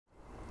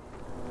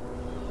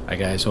Hi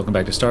guys, welcome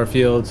back to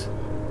Starfield.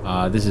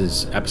 This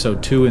is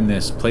episode 2 in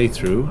this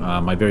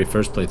playthrough, my very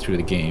first playthrough of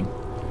the game.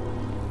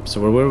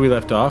 So we're where we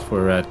left off.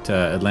 We're at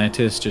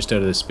Atlantis, just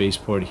out of the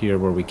spaceport here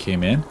where we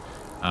came in.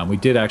 We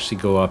did actually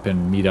go up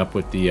and meet up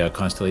with the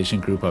Constellation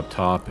group up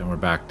top, and we're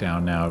back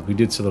down now. We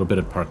did a little bit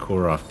of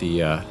parkour off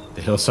the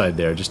hillside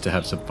there just to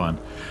have some fun.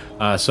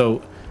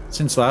 So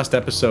since last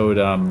episode,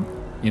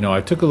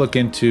 I took a look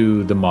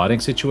into the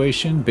modding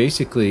situation.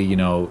 Basically,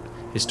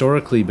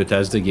 historically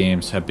Bethesda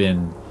games have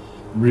been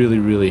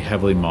really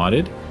heavily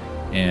modded,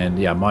 and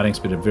yeah, modding's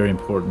been a very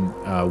important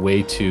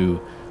way to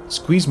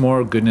squeeze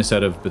more goodness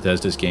out of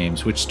Bethesda's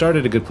games, which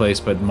started a good place,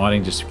 but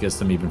modding just gets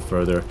them even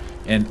further.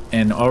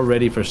 And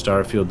already for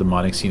Starfield, the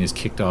modding scene is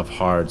kicked off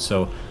hard.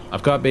 So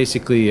I've got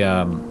basically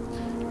a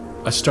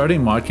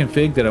starting mod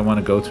config that I want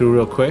to go through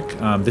real quick.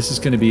 This is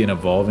going to be an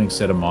evolving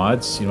set of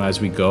mods, as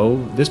we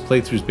go. This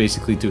playthrough is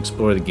basically to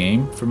explore the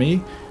game for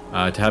me,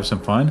 to have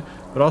some fun,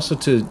 but also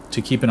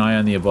to keep an eye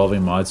on the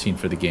evolving mod scene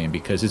for the game,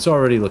 because it's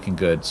already looking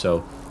good.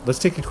 So let's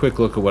take a quick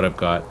look at what I've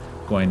got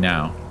going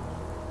now.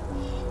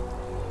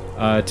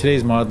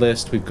 Today's mod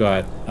list, we've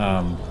got,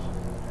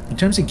 in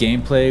terms of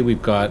gameplay,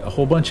 we've got a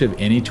whole bunch of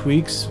any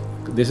tweaks.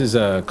 This is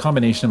a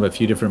combination of a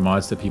few different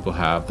mods that people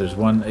have. There's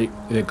one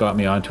that got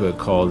me onto it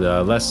called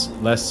less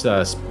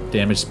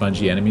damage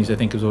spongy enemies, I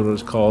think is what it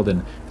was called,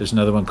 and there's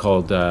another one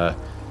called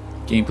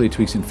gameplay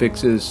tweaks and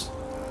fixes.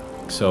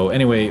 So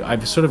anyway,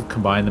 I've sort of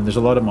combined them. There's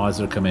a lot of mods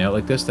that are coming out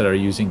like this that are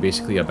using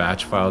basically a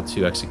batch file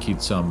to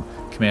execute some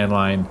command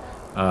line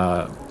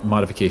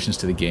modifications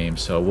to the game.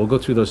 So we'll go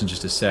through those in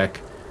just a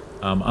sec.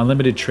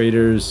 Unlimited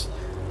traders,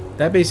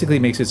 that basically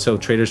makes it so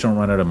traders don't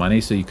run out of money,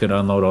 so you can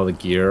unload all the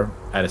gear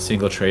at a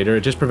single trader.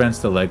 It just prevents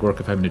the legwork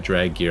of having to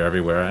drag gear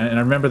everywhere. And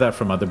I remember that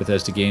from other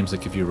Bethesda games,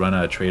 like if you run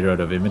a trader out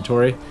of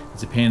inventory,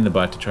 it's a pain in the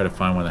butt to try to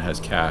find one that has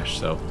cash.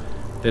 So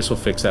this will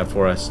fix that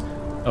for us.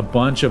 A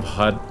bunch of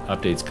HUD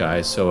updates,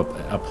 guys. So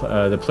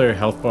the player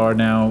health bar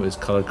now is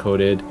color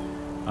coded.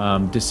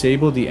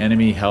 Disable the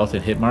enemy health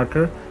and hit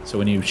marker, so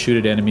when you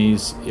shoot at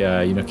enemies,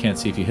 can't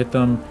see if you hit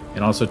them,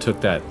 and also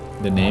took the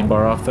name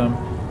bar off them.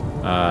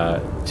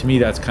 To me,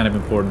 that's kind of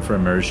important for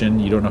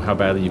immersion. You don't know how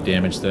badly you've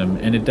damaged them,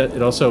 and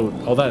it also,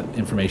 all that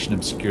information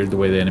obscured the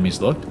way the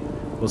enemies looked.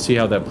 We'll see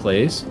how that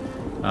plays.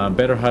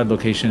 BetterHUD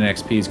location and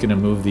XP is going to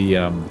move the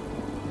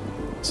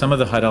some of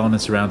the HUD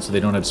elements around so they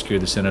don't obscure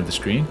the center of the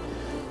screen.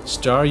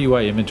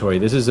 StarUI Inventory,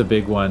 this is a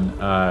big one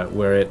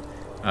where it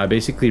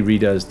basically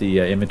redoes the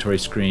inventory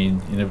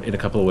screen in a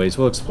couple of ways.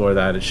 We'll explore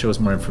that. It shows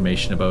more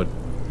information about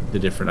the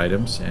different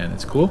items, and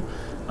it's cool.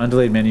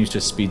 Undelayed Menus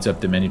just speeds up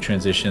the menu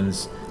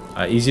transitions.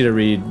 Easy to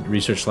read.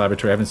 Research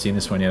Laboratory, I haven't seen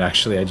this one yet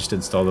actually. I just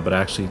installed it, but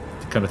actually,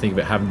 come to think of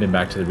it, haven't been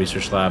back to the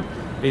research lab.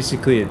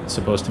 Basically, it's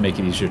supposed to make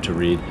it easier to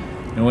read.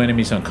 No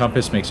enemies on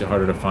compass makes it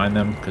harder to find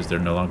them because they're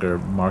no longer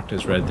marked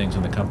as red things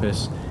on the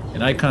compass.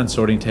 And icon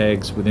sorting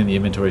tags within the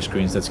inventory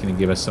screens, that's going to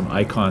give us some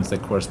icons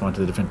that correspond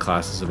to the different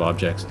classes of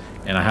objects.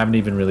 And I haven't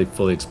even really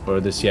fully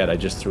explored this yet. I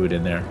just threw it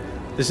in there.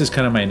 This is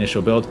kind of my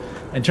initial build.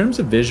 In terms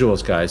of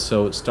visuals, guys,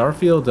 so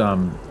Starfield,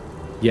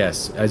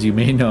 yes, as you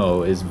may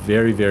know, is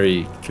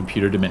very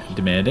computer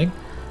demanding.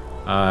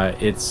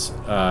 It's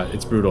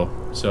brutal.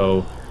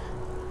 So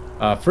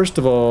first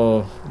of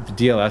all, the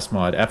DLSS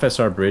mod,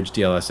 FSRBridge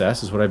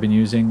DLSS is what I've been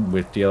using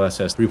with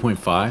DLSS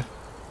 3.5.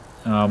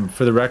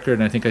 For the record,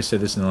 and I think I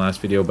said this in the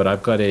last video, but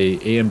I've got a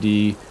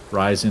AMD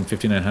Ryzen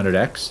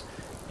 5900X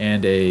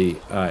and a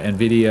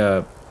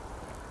Nvidia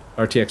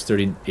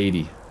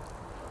RTX3080.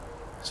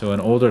 So an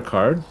older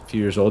card, a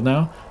few years old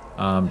now,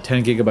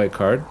 10 gigabyte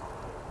card.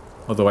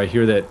 Although I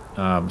hear that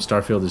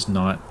Starfield is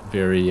not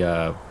very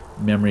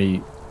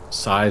memory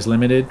size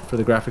limited for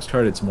the graphics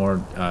card, it's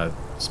more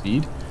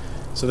speed.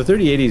 So the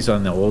 3080 is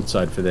on the old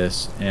side for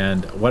this,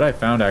 and what I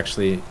found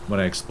actually when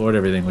I explored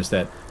everything was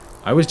that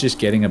I was just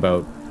getting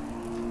about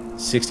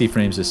 60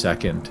 frames a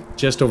second,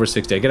 just over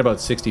 60. I get about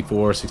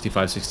 64,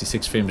 65,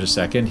 66 frames a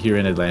second here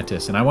in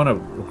Atlantis, and I want to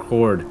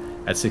record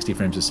at 60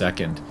 frames a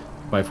second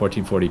by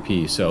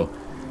 1440p. So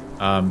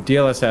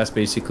DLSS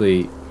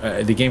basically,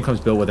 the game comes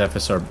built with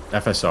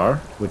FSR,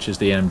 which is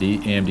the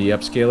AMD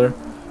upscaler.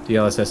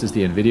 DLSS is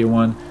the Nvidia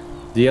one.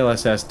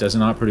 DLSS does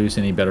not produce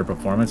any better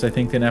performance, I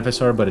think, than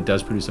FSR, but it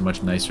does produce a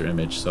much nicer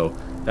image. So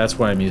that's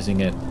why I'm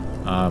using it,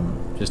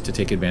 just to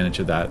take advantage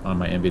of that on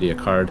my Nvidia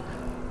card.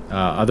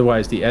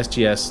 Otherwise, the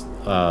SGS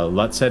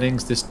LUT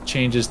settings, this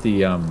changes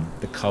the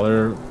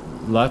color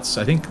LUTs.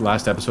 I think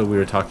last episode we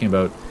were talking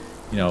about,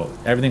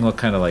 everything looked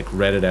kind of like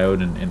redded out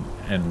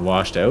and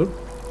washed out.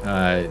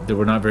 There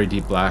were not very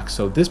deep blacks.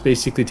 So this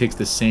basically takes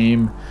the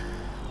same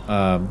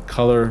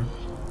color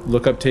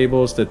lookup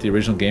tables that the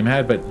original game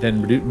had, but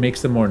then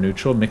makes them more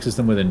neutral, mixes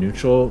them with a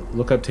neutral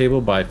lookup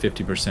table by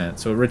 50%.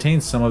 So it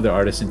retains some of the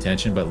artist's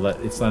intention, but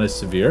it's not as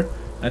severe.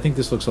 I think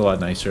this looks a lot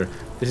nicer.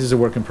 This is a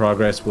work in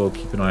progress. We'll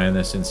keep an eye on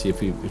this and see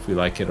if we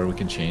like it or we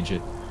can change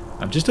it.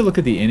 Just to look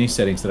at the ini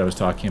settings that I was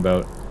talking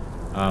about.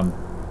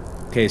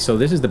 Okay, so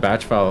this is the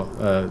batch file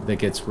that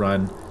gets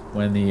run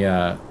when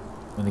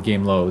the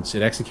game loads.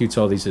 It executes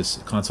all these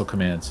as console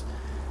commands.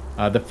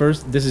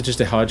 This is just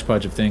a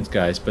hodgepodge of things,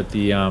 guys, but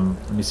the,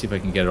 let me see if I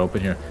can get it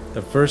open here.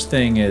 The first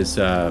thing is,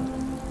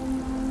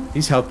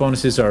 these health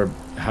bonuses are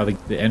how the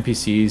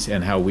NPCs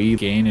and how we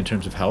gain in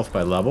terms of health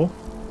by level.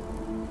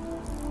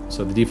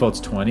 So the default's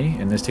 20,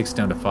 and this takes it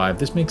down to 5.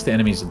 This makes the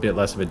enemies a bit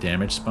less of a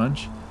damage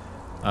sponge.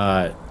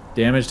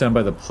 Damage done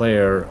by the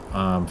player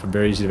from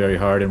very easy to very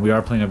hard, and we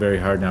are playing on very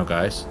hard now,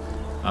 guys.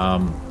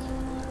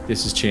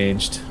 This has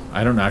changed.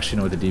 I don't actually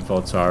know what the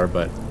defaults are,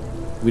 but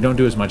we don't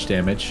do as much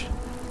damage.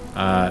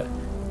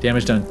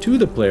 Damage done to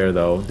the player,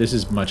 though, this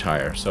is much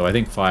higher. So I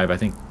think 5,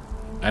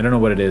 I don't know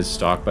what it is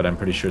stock, but I'm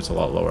pretty sure it's a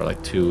lot lower,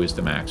 like 2 is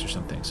the max or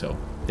something. So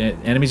the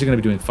enemies are going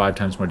to be doing 5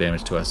 times more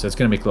damage to us, so it's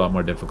going to make it a lot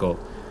more difficult.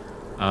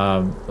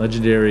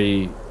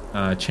 Legendary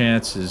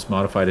chance is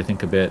modified, I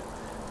think, a bit.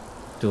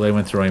 Delay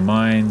when throwing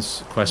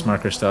mines, quest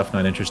marker stuff,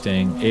 not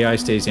interesting. AI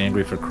stays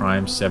angry for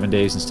crimes 7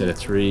 days instead of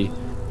 3.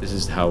 This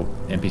is how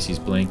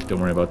NPCs blink, don't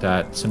worry about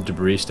that. Some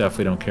debris stuff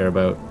we don't care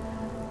about.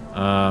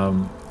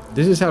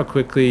 This is how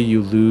quickly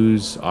you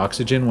lose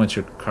oxygen once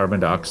you're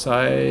carbon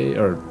dioxide,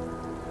 or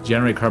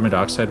generate carbon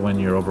dioxide when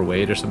you're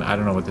overweight or something. I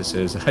don't know what this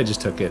is. I just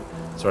took it.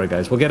 Sorry,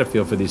 guys. We'll get a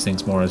feel for these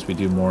things more as we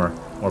do more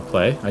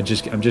play. I'm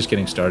just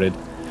getting started.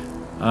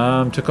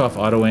 Took off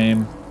auto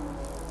aim.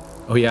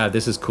 Oh yeah,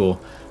 this is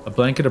cool. A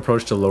blanket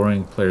approach to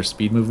lowering player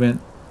speed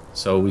movement.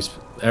 So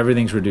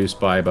everything's reduced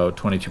by about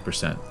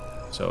 22%.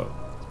 So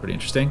it's pretty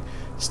interesting.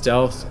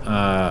 Stealth.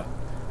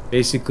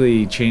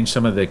 Basically change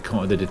some of the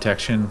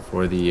detection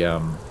for the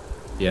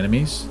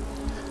enemies.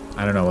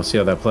 I don't know. We'll see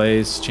how that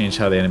plays. Change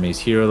how the enemies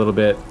hear a little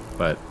bit.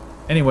 But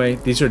anyway,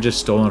 these are just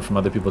stolen from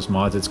other people's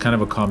mods. It's kind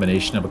of a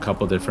combination of a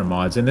couple different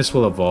mods, and this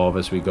will evolve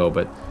as we go.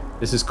 But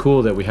this is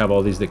cool that we have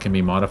all these that can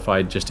be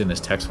modified just in this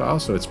text file.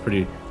 So it's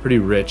pretty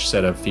rich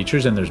set of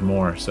features, and there's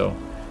more. So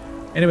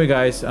anyway,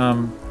 guys,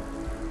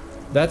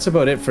 that's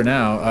about it for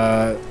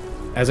now.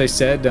 As I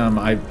said,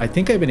 I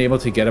think I've been able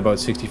to get about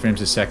 60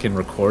 frames a second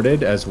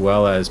recorded as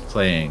well as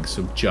playing.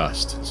 So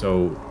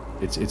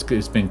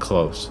it's been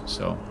close.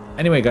 So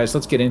anyway, guys,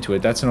 let's get into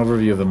it. That's an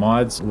overview of the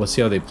mods. We'll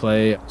see how they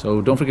play.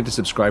 So don't forget to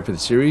subscribe for the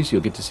series.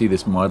 You'll get to see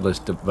this mod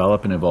list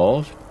develop and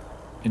evolve.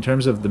 In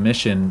terms of the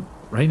mission,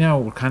 right now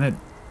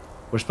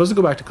we're supposed to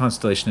go back to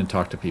Constellation and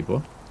talk to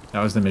people.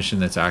 That was the mission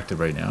that's active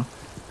right now.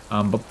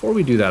 Before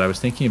we do that, I was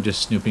thinking of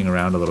just snooping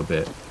around a little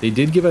bit. They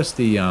did give us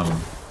the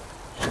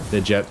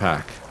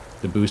jetpack,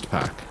 the boost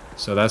pack.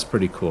 So that's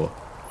pretty cool.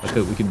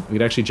 We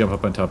could actually jump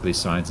up on top of these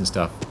signs and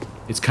stuff.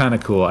 It's kind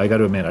of cool. I got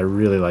to admit, I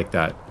really like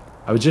that.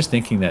 I was just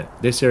thinking that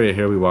this area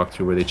here we walk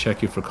through where they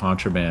check you for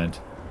contraband,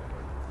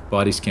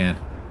 body scan.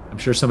 I'm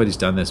sure somebody's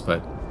done this, but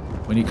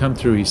when you come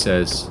through, he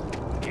says,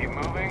 keep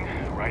moving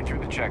right through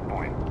the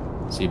checkpoint.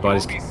 See,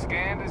 body scan. You'll be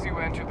scanned as you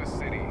enter the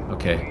city.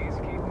 Okay.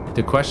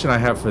 The question I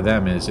have for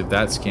them is, if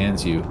that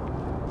scans you,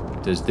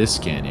 does this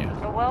scan you?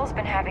 The well's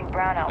been having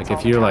brownouts. Like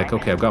if you're like,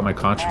 okay, I've got my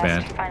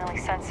contraband,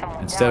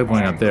 instead of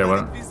going up there,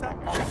 why don't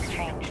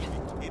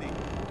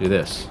do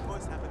this?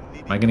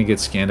 Am I gonna get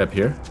scanned up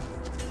here?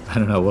 I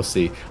don't know, we'll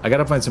see. I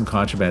gotta find some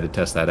contraband to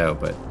test that out,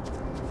 but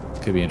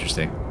it could be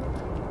interesting.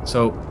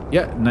 So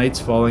yeah,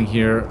 night's falling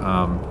here.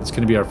 It's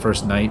gonna be our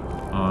first night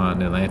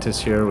on Atlantis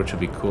here, which will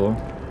be cool.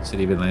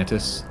 City of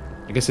Atlantis.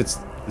 I guess it's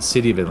the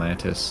city of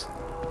Atlantis.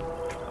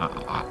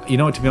 You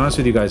know what, to be honest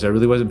with you guys, I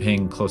really wasn't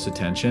paying close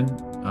attention.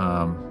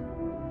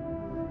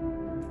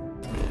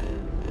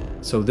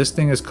 So this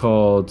thing is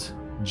called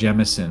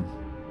Jemison.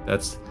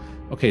 That's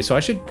okay, so I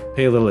should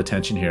pay a little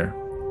attention here.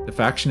 The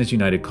faction is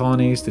United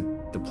Colonies. The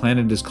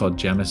planet is called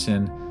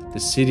Jemison. The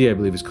city, I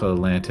believe, is called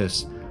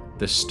Atlantis.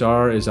 The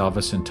star is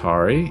Alpha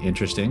Centauri.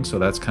 Interesting, so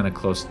that's kind of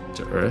close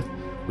to Earth.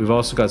 We've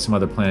also got some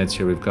other planets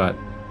here. We've got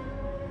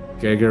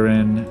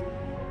Gagarin,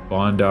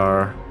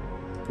 Bondar.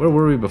 Where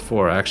were we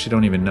before? I actually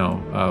don't even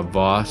know.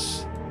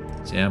 Voss,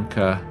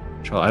 Zamka,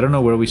 Charles. I don't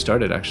know where we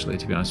started, actually,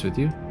 to be honest with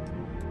you.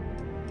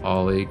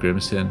 Ollie,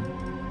 Grimson.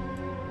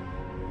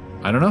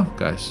 I don't know,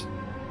 guys.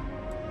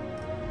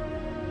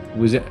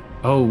 Was it?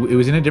 Oh, it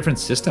was in a different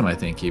system, I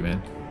think,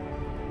 even.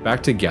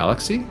 Back to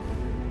Galaxy?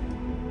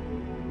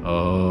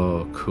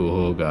 Oh,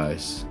 cool,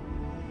 guys.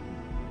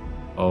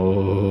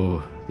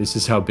 Oh, this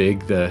is how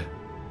big this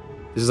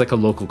is like a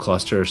local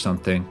cluster or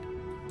something.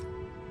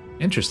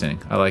 Interesting.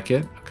 I like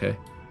it. Okay.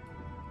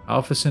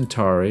 Alpha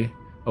Centauri.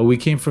 Oh, we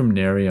came from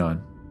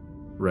Nerion.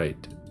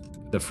 Right.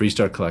 The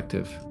Freestar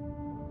Collective.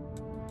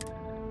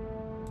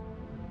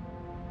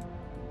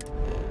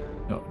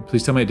 No,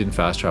 please tell me I didn't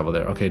fast travel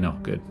there. Okay, no,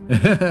 good.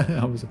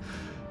 I was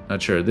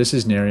not sure. This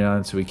is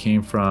Nerion, so we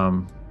came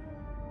from...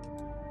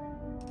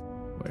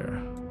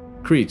 where?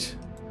 Crete.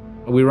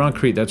 Oh, we were on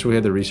Crete. That's where we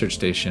had the research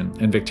station.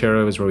 And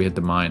Victoria was where we had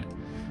the mine.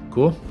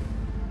 Cool.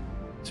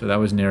 So that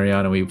was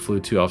Nerion, and we flew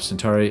to Alpha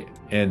Centauri.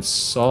 And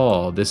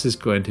Sol, this is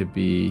going to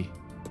be...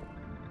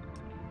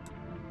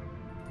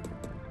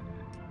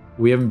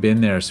 we haven't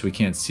been there, so we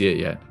can't see it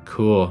yet.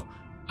 Cool.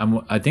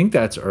 I think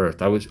that's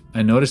Earth.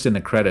 I noticed in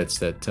the credits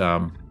that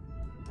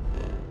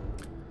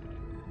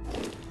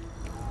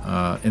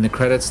in the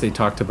credits they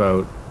talked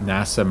about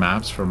NASA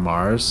maps for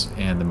Mars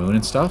and the moon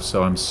and stuff.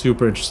 So I'm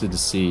super interested to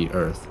see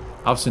Earth.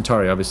 Alpha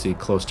Centauri, obviously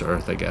close to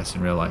Earth, I guess,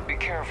 in real life. Be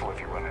careful if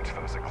you run into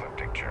those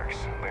ecliptic jerks.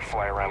 They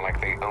fly around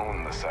like they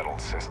own the settled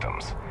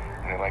systems.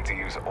 And they like to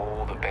use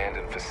old,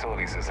 abandoned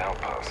facilities as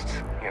outposts.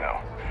 You know,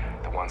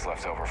 the ones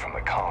left over from the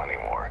colony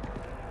war.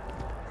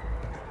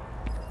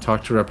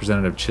 Talk to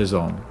Representative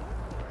Chisholm.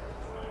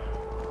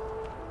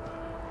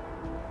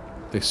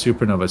 The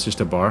supernova is just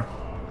a bar.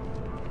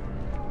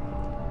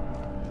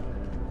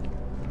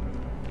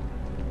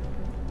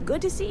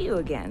 Good to see you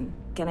again.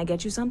 Can I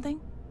get you something?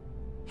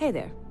 Hey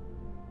there.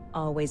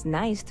 Always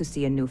nice to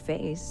see a new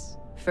face.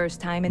 First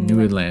time in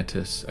New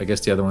Atlantis. I guess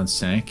the other one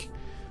sank.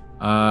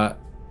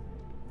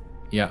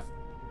 Yeah.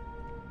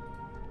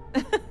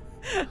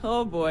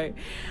 Oh boy.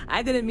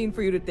 I didn't mean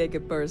for you to take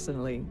it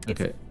personally.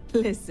 Okay.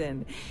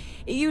 Listen,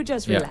 you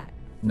just relax.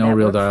 No That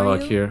real work for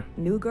dialogue you, here.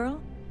 New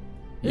girl?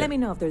 Yeah. Let me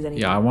know if there's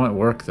anything. Yeah, I want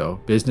work though.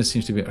 Business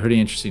seems to be hurting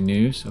interesting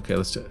news. Okay,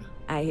 let's do it.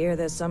 I hear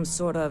there's some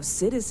sort of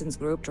citizens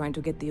group trying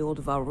to get the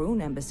old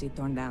Valroon embassy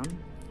torn down.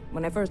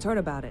 When I first heard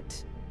about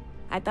it,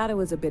 I thought it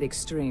was a bit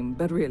extreme,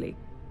 but really,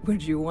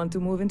 would you want to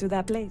move into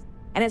that place?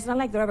 And it's not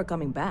like they're ever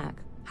coming back.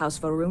 House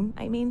Valroon,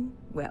 I mean?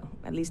 Well,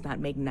 at least not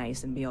make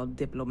nice and be all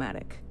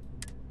diplomatic.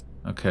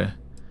 Okay.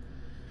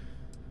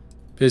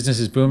 Business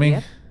is booming.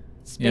 Yep.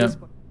 Yep.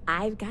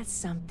 I've got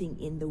something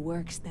in the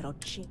works that'll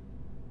change.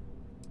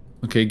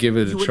 Okay, give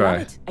it a You would try.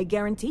 love it, I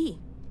guarantee.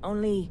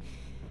 Only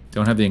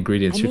Don't have the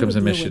ingredients. Here comes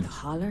a mission. With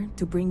Holler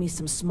to bring me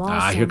some small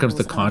Here comes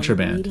the samples of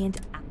an contraband.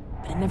 ingredient,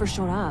 but it never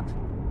showed up.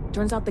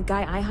 Turns out the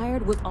guy I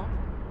hired was all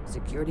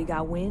security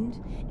got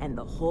wind, and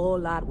the whole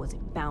lot was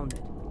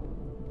impounded.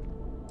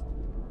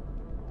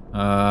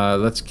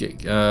 Let's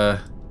get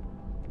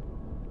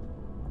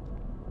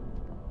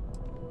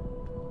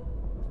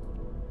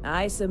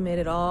I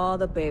submitted all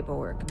the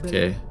paperwork.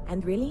 Okay.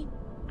 And really,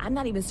 I'm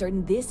not even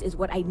certain this is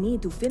what I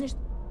need to finish.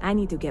 I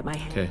need to get my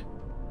head. Okay.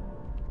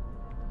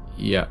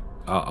 Yeah,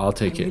 I'll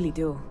take I it. really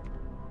do.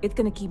 It's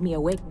gonna keep me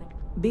awake.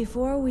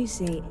 Before we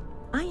say,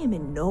 I am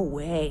in no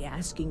way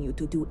asking you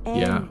to do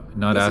anything. Yeah,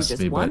 not this asking is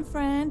just me, one but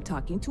friend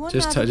talking to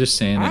another. just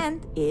saying it.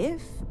 And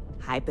if,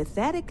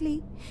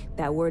 hypothetically,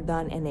 that were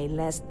done in a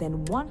less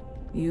than one,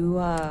 you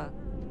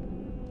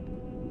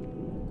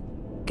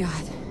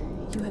God,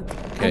 you have.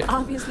 Okay. I'm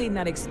obviously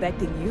not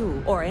expecting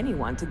you or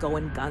anyone to go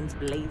in guns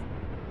blazing.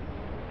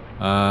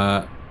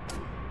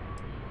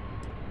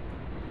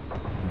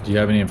 Do you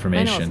have any I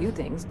information? know a few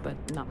things, but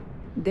no.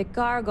 The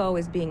cargo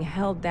is being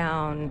held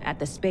down at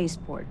the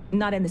spaceport,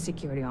 not in the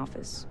security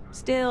office.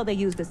 Still, they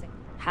use the same.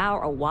 How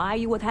or why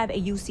you would have a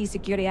UC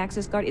security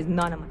access card is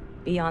none of my...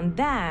 Beyond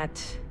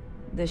that,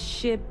 the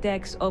ship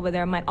decks over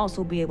there might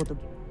also be able to...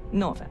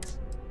 No offense.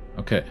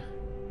 Okay.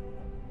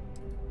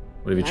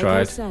 What have you Like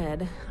tried? I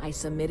said, I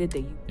submitted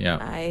the... Yeah.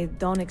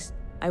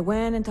 I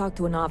went and talked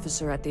to an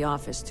officer at the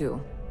office,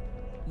 too.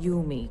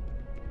 Yumi.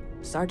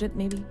 Sergeant,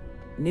 maybe?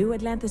 New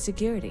Atlanta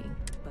Security.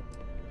 But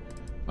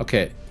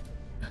Okay.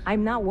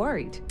 I'm not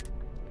worried.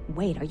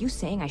 Wait, are you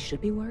saying I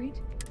should be worried?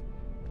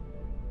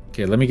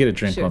 Okay, let me get a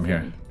drink Sure while I'm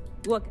here. thing.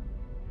 Look,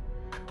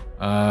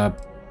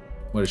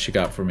 What does she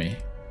got for me?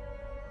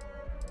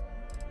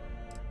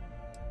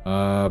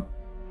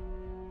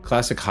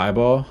 Classic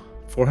highball,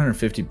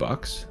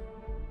 $450.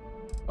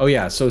 Oh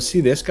yeah, so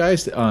see this,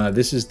 guys?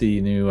 This is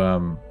the new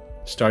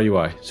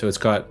StarUI. So it's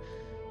got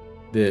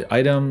the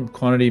item,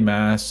 quantity,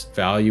 mass,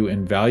 value,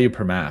 and value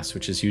per mass,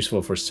 which is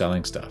useful for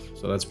selling stuff.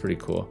 So that's pretty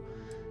cool.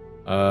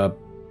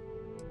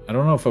 I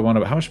don't know if I want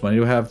to... How much money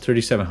do I have?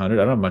 3,700.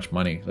 I don't have much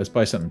money. Let's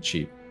buy something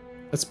cheap.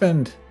 Let's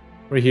spend...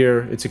 We're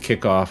here. It's a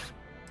kickoff.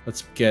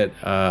 Let's get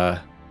a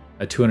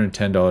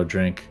 $210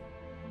 drink.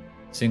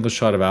 Single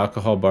shot of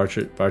alcohol,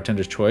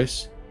 bartender's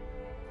choice.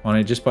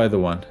 Quantity, just buy the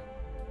one.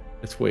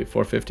 Let's wait,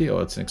 450? Oh,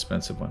 it's an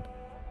expensive one.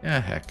 Yeah,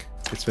 heck.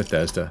 It's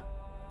Bethesda.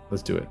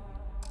 Let's do it.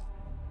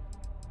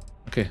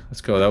 Okay,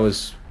 let's go. That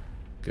was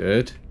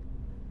good.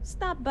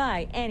 stop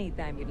by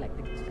anytime you'd like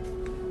to.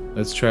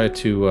 Let's try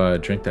to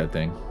drink that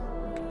thing.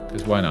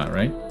 Because why not,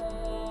 right?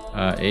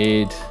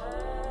 Aid.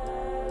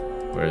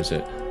 Where is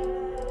it?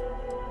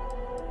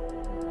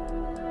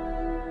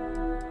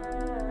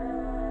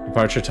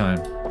 Departure time.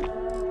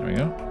 There we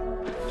go.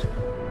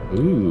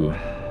 Ooh.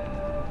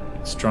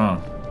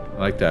 Strong. I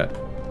like that.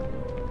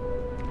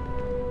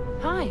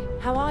 Hi,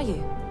 how are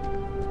you?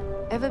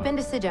 Ever been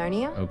to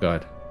Sidonia? Oh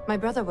god. My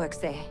brother works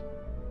there.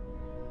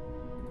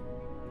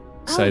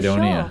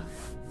 Sidonia. Oh, sure.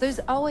 There's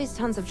always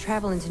tons of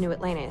travel into New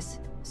Atlantis,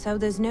 so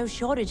there's no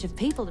shortage of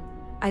people.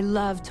 I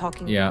love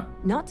talking. Yeah.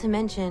 Not to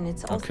mention,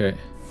 it's also... Okay.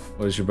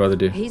 What does your brother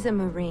do? He's a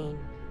Marine.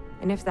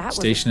 And if that was...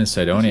 Stationed in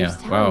Sidonia. He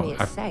keeps Wow. telling me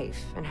it's safe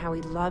and how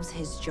he loves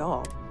his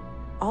job.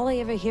 All I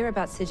ever hear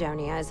about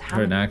Sidonia is how...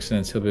 Heard an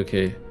accident. He'll be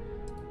okay.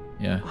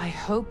 Yeah. I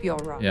hope you're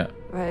right. Yeah.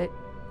 But...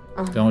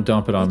 Don't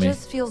dump it on me. It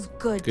just feels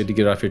good. Good to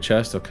get off your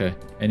chest? Okay.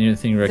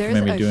 Anything you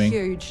recommend me doing?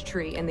 There's a huge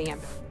tree in the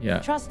embassy. Yeah.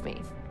 Trust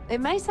me. It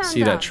may sound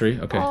See that dumb. tree?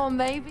 Okay. Oh,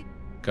 maybe.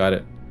 Got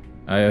it.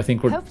 I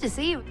think we're... Hope to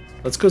see you.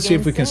 Let's go see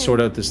if we can soon.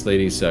 sort out this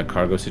lady's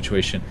cargo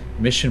situation.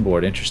 Mission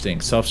board.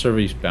 Interesting.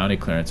 Self-service bounty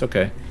clearance.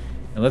 Okay.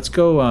 And let's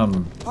go...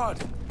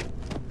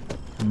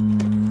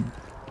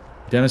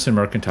 Denison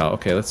Mercantile.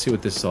 Okay, let's see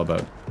what this is all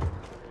about.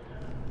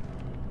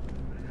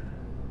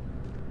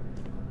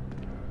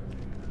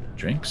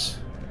 Drinks?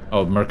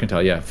 Oh,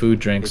 mercantile. Yeah, food,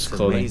 drinks, It's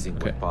clothing. amazing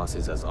Okay. what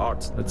passes as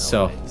art. Let's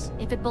sell. nowadays.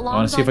 If it I belongs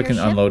want to see if I on can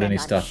your ship, unload then any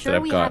I'm stuff sure that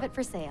I've we got. have it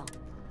for sale.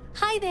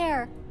 Hi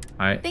there.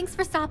 All right. Thanks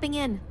for stopping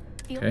in.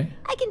 Okay.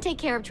 I can take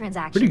care of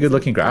transactions. Pretty good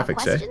looking Got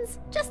graphics, eh? questions?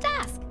 Just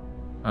ask.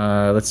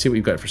 Let's see what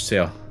you've got for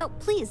sale. Oh,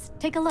 please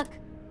take a look.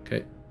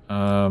 Okay.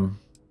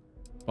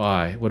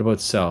 Buy. What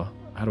about sell?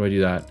 How do I do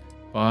that?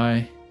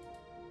 Buy.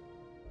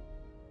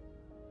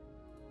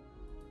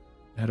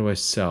 How do I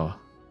sell?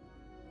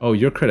 Oh,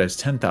 your credits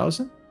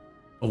 10,000?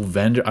 Oh,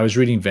 vendor. I was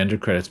reading vendor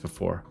credits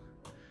before.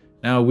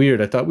 Now,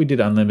 weird. I thought we did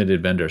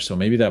unlimited vendor, so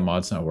maybe that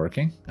mod's not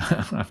working.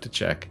 I'll have to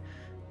check.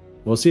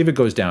 We'll see if it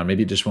goes down.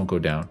 Maybe it just won't go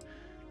down.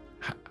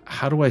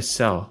 How do I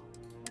sell?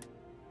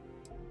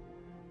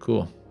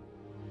 Cool.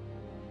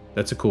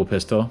 That's a cool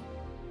pistol.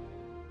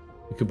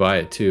 You could buy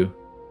it too.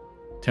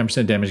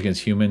 10% damage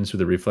against humans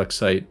with a reflex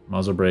sight,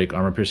 muzzle brake,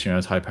 armor piercing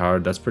rounds, high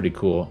powered. That's pretty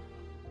cool.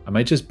 I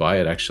might just buy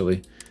it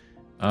actually.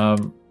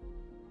 But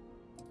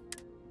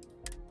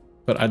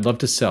I'd love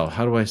to sell.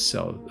 How do I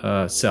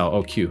sell? Sell.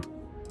 Oh, Q.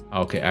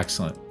 Okay,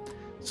 excellent.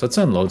 So let's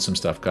unload some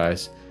stuff,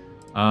 guys.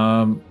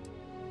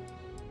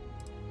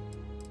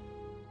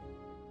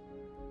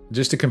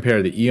 Just to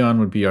compare, the Eon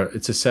would be our...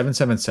 It's a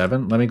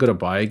 777. Let me go to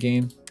buy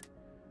again.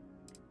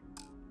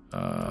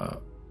 No.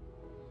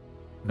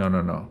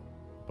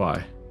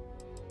 Buy.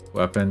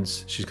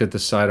 Weapons. She's got the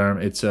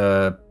sidearm. It's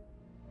a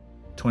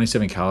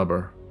 27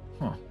 caliber.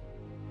 Huh.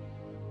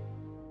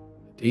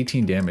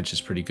 18 damage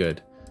is pretty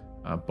good.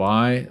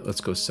 Buy.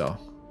 Let's go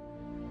sell.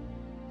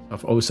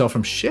 Oh, sell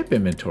from ship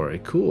inventory.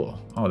 Cool.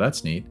 Oh,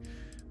 that's neat.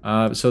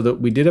 So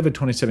we did have a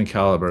 27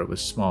 caliber. It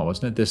was small,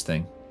 wasn't it? This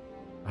thing.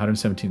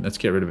 117. Let's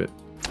get rid of it.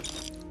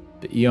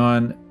 The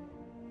Eon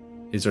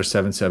is our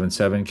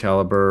 777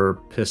 caliber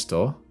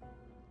pistol.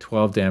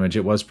 12 damage.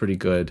 It was pretty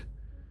good.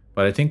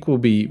 But I think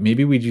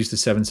maybe we'd use the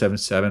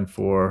 777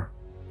 for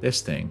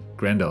this thing.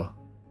 Grendel.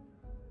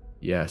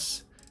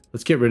 Yes.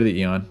 Let's get rid of the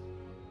Eon.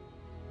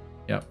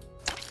 Yep.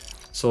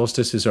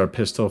 Solstice is our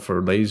pistol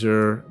for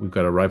laser. We've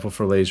got a rifle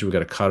for laser. We've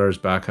got a cutter's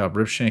backup.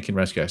 Rip Shank and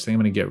rescue axe. I think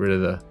I'm going to get rid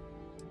of the...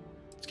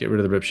 Let's get rid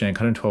of the Rip Shank.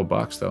 112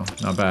 bucks though.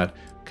 Not bad.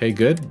 Okay,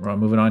 good. We're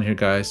moving on here,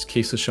 guys.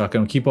 Caseless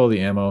shotgun. Keep all the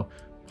ammo.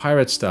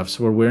 Pirate stuff.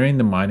 So we're wearing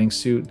the mining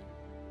suit.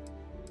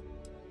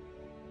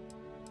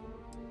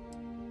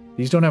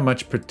 These don't have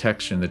much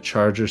protection. The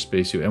charger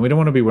spacesuit. And we don't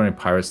want to be wearing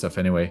pirate stuff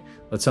anyway.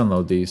 Let's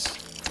unload these.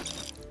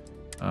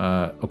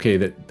 Okay,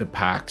 the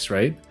packs,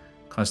 right?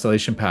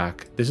 Constellation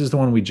pack. This is the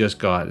one we just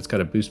got. It's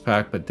got a boost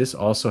pack, but this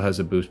also has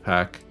a boost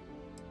pack.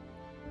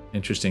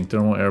 Interesting.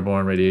 Thermal,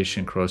 airborne,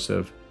 radiation,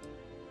 corrosive.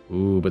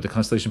 Ooh, but the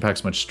Constellation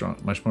pack's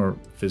much more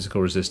physical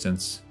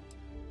resistance.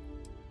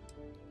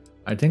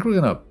 I think we're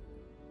gonna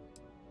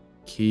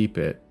keep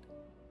it.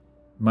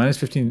 Minus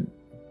 15%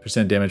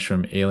 damage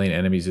from alien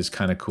enemies is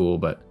kind of cool,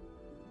 but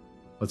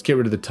let's get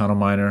rid of the tunnel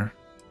miner.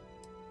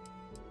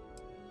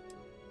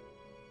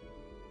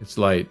 It's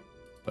light,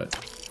 but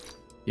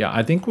yeah,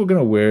 I think we're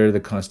gonna wear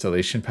the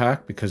Constellation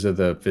pack because of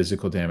the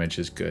physical damage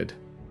is good.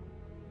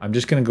 I'm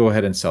just gonna go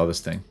ahead and sell this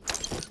thing.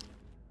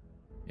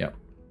 Yep.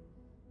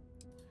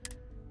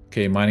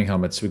 Okay, mining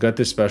helmets. We got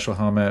this special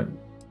helmet.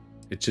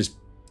 It's just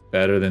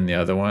better than the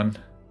other one.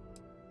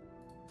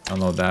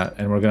 Unload that.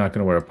 And we're not going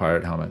to wear a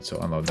pirate helmet, so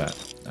unload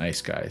that.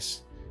 Nice,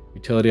 guys.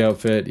 Utility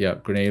outfit.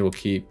 Yep, grenade will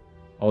keep.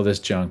 All this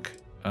junk.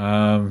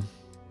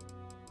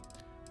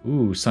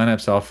 Ooh,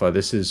 Synapse Alpha.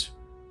 This is...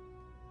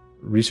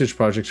 Research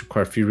projects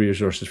require few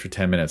resources for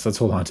 10 minutes. Let's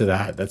hold on to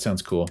that. That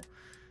sounds cool.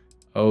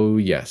 Oh,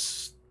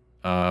 yes.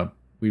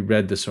 We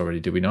read this already,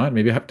 did we not?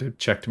 Maybe I have to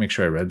check to make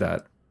sure I read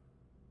that.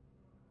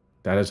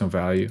 That has no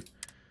value.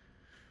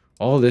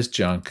 All this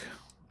junk.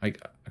 I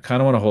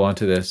kind of want to hold on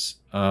to this.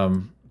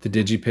 The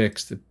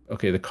digipicks.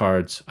 The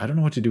cards. I don't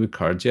know what to do with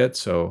cards yet,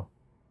 so...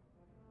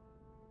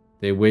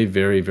 They weigh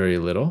very, very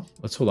little.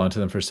 Let's hold on to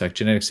them for a sec.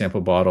 Genetic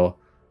sample bottle.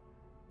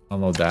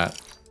 Unload that.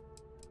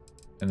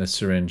 And the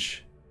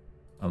syringe.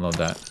 Unload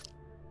that.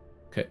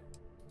 Okay.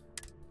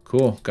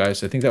 Cool,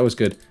 guys. I think that was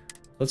good.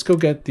 Let's go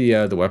get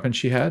the weapon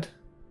she had.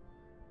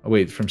 Oh,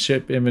 wait. From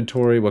ship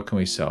inventory, what can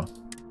we sell?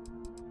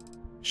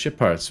 Ship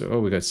parts. Oh,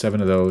 we got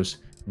 7 of those.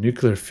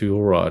 Nuclear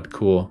fuel rod.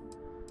 Cool.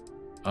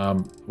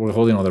 We're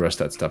holding all the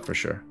rest of that stuff for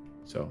sure.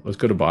 So let's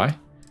go to buy.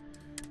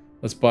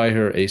 Let's buy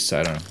her ace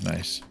sidearm.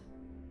 Nice.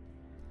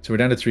 So we're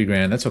down to 3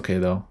 grand. That's okay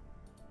though.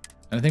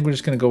 And I think we're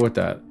just gonna go with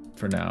that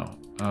for now.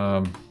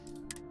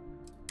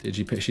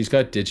 Digipick. She's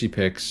got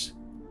digipicks.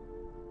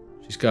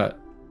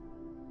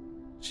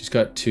 She's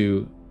got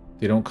 2.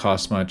 They don't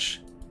cost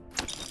much.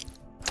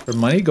 Her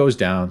money goes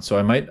down, so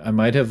I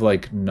might have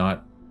like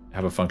not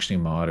have a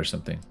functioning mod or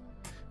something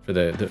for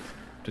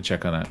to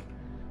check on that.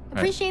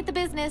 Appreciate the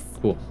business.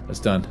 Cool, that's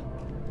done.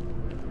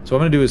 So what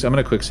I'm gonna do is I'm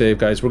gonna quick save,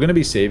 guys. We're gonna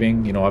be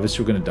saving, you know,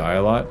 obviously we're gonna die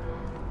a lot.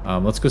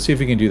 Let's go see if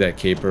we can do that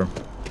caper.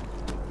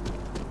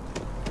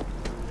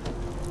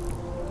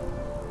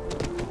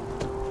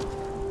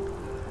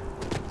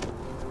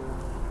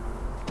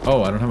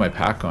 Oh, I don't have my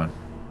pack on.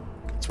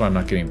 That's why I'm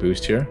not getting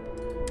boost here.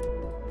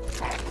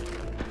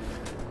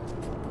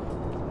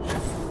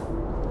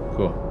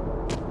 Cool.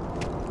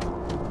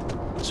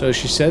 So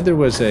she said there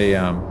was a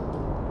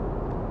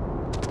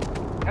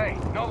Hey,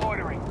 no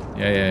loitering.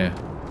 yeah.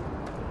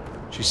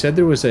 She said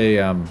there was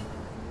a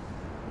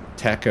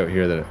tech out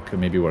here that could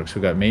maybe work. So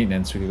we got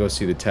maintenance. We could go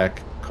see the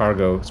tech.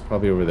 Cargo. It's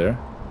probably over there.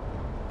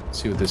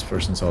 Let's see what this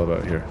person's all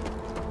about here.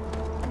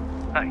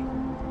 Hey,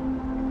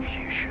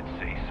 you should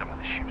see some of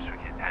the ships we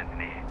get landing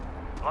here.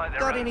 Like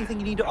Got anything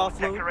you need to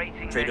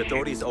offload? Trade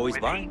authorities always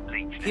buying.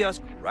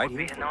 Kiosk right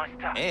here.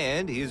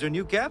 And here's our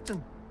new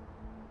captain.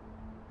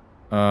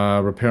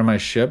 Repair my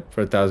ship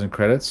for 1,000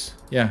 credits.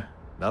 Yeah.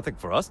 Nothing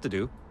for us to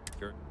do.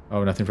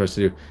 Oh, nothing for us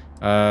to do.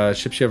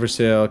 Ships you have for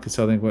sale. Could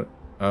sell things.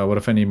 What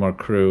if I need more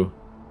crew?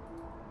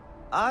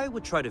 I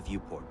would try to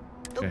viewport.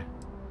 Okay.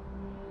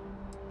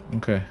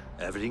 Okay.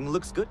 Everything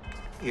looks good.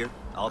 Here,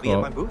 I'll be at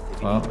my booth. If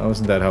you Well, need. that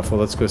wasn't that helpful.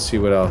 Let's go see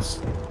what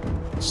else.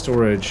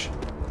 Storage.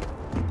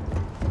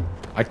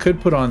 I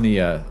could put on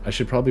the, I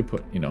should probably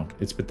put, you know,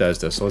 it's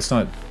Bethesda, so let's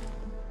not...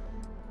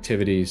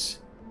 Activities.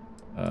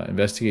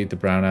 Investigate the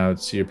brownouts,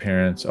 see your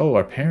parents. Oh,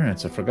 our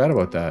parents, I forgot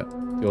about that.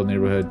 The old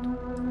neighborhood.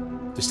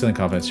 Distilling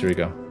confidence, here we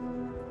go.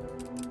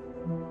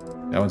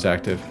 That one's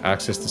active.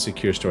 Access to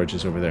secure storage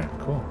is over there.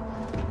 Cool.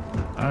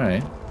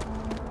 Alright.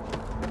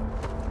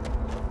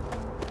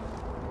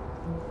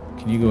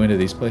 Can you go into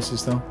these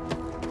places, though?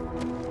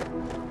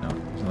 No,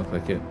 doesn't look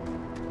like it.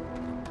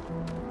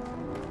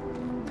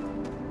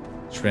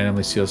 Just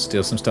randomly steal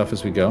some stuff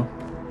as we go.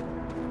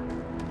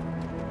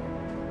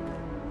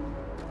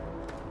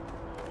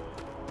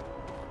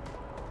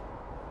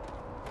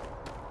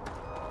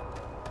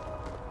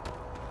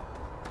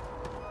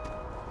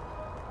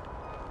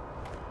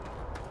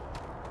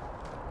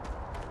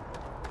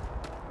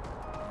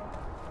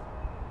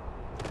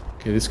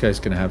 Okay, this guy's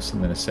gonna have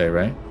something to say,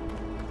 right?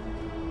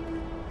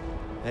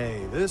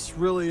 Hey, this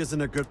really isn't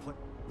a good place.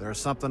 There's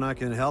something I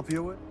can help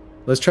you with?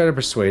 Let's try to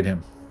persuade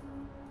him.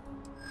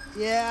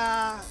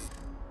 Yeah.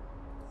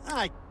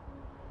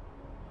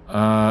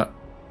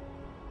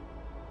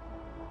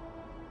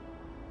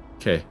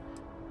 Okay.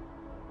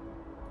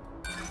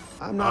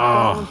 I'm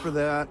not falling for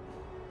that.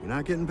 You're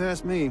not getting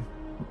past me.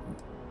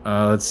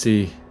 Let's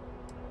see.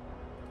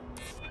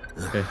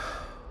 Okay.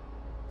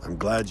 I'm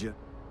glad you...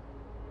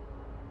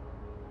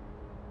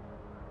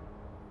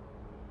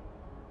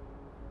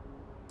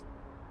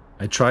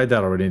 I tried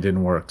that already, it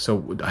didn't work.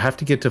 So I have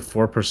to get to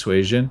 4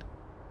 persuasion.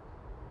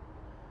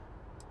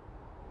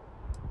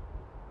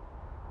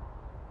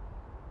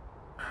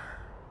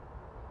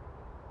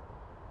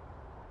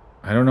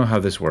 I don't know how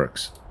this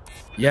works.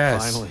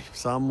 Yes. Finally,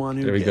 someone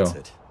who There we gets go.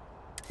 it.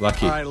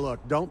 Lucky. All right,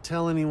 look, don't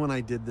tell anyone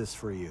I did this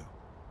for you.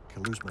 I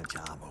could lose my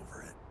job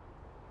over it.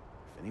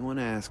 If anyone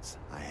asks,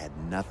 I had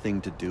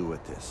nothing to do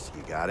with this.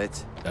 You got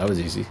it? That was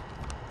easy.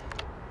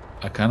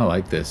 I kind of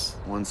like this.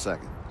 1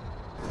 second.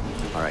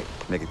 All right,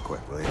 make it quick,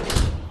 will you?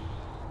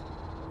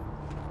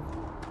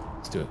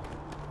 Let's do it.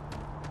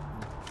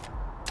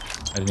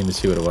 I didn't even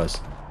see what it was.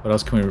 What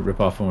else can we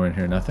rip off when we're in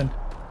here? Nothing?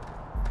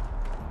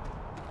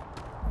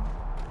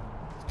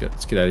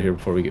 Let's get out of here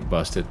before we get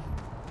busted.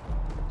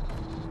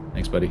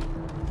 Thanks, buddy.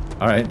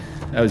 Alright,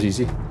 that was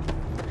easy.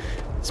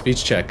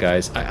 Speech check,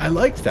 guys. I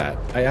liked that.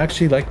 I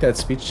actually liked that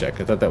speech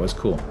check. I thought that was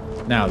cool.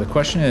 Now, the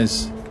question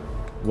is,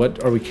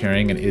 what are we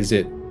carrying and is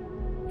it...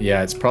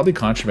 Yeah, it's probably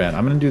contraband.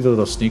 I'm going to do the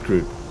little sneak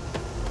route.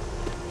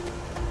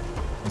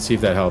 And see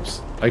if that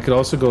helps. I could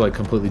also go like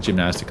completely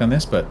gymnastic on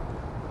this, but...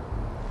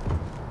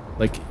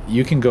 Like,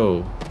 you can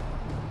go...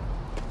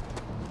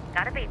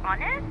 Gotta be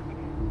honest,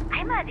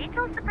 I'm a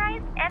little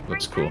surprised every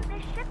Looks cool. time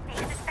this ship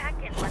makes it back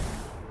in one.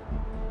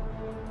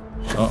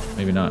 Oh,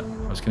 maybe not.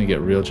 I was going to get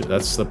real...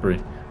 That's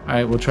slippery.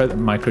 Alright, we'll try the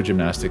micro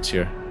gymnastics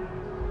here.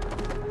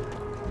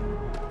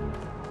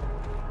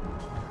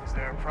 Is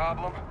there a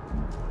problem?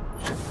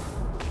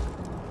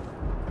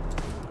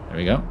 There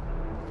we go.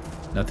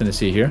 Nothing to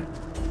see here.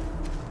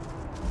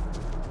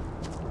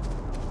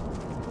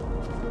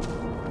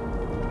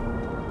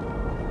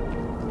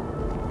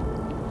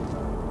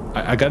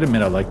 I gotta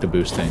admit, I like the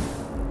boost thing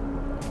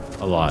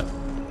a lot.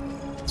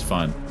 It's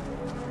fun.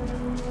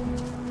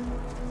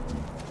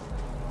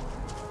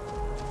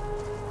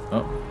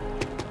 Oh,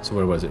 so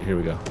where was it? Here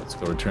we go. Let's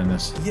go return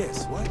this.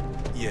 Yes, what?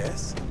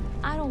 Yes.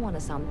 I don't want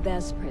to sound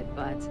desperate,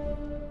 but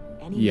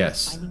any luck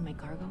Yes. finding my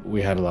cargo?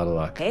 We had a lot of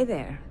luck. Hey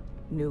there,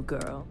 new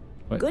girl.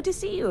 What? Good to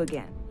see you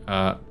again.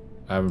 I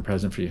have a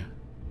present for you.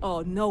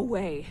 Oh, no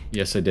way.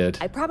 Yes, I did.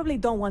 I probably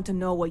don't want to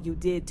know what you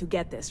did to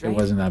get this, It right?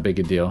 wasn't that big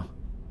a deal.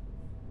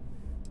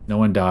 No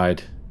one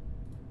died.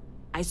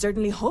 I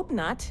certainly hope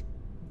not.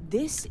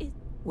 This is...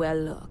 Well,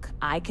 look,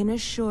 I can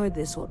assure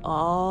this will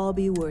all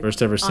be worth it.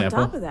 First ever sample?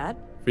 On top of that,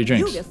 Free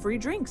drinks. you get free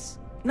drinks.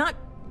 Not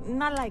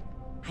like...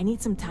 I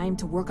need some time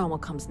to work on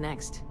what comes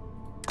next.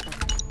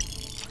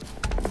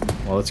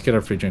 Well, let's get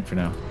our free drink for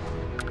now.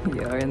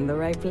 You're in the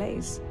right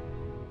place.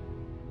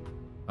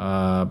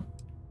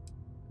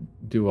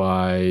 Do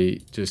I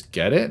just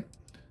get it?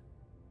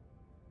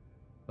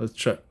 Let's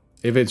try.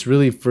 If it's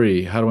really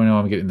free, how do I know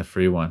I'm getting the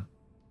free one?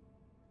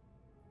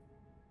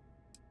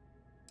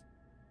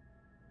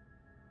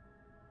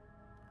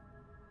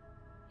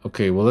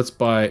 Okay, well, let's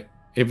buy...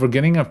 If we're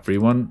getting a free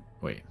one...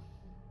 Wait.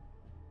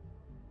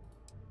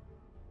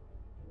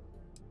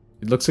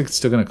 It looks like it's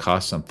still going to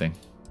cost something.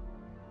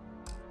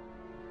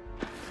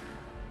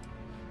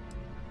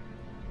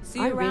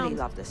 I really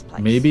love this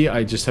place. Maybe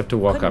I just have to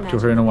walk up to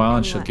her in a while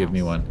and she'll give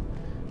me one.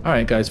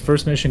 Alright guys,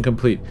 first mission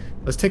complete.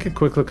 Let's take a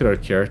quick look at our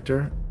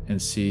character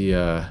and see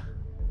what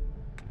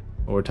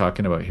we're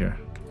talking about here.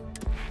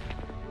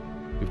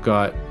 We've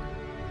got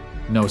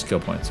no skill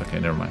points. Okay,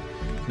 never mind.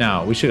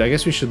 Now, I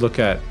guess we should look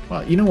at...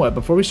 Well, you know what?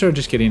 Before we start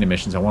just getting into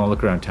missions, I want to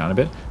look around town a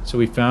bit. So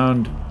we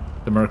found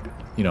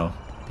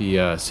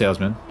the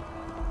salesman,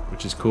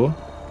 which is cool.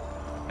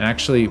 And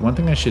actually, one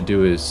thing I should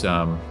do is...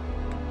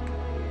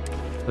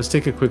 let's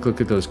take a quick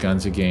look at those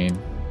guns again.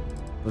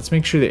 Let's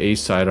make sure the A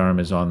sidearm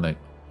is on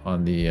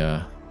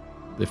the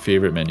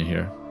favorite menu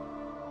here.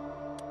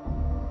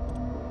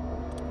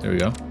 There we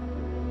go.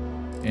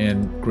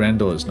 And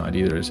Grendel is not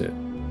either, is it?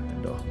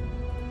 Grendel.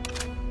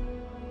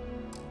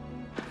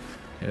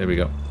 Yeah, there we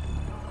go.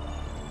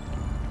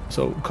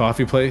 So,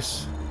 coffee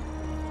place.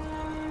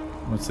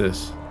 What's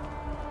this?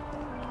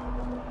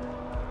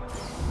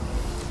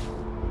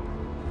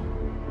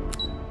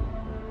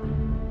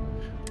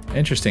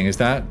 Interesting. Is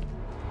that...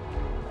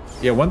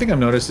 Yeah, one thing I've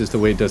noticed is the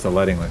way it does the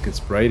lighting. Like, it's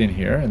bright in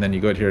here, and then you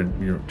go out here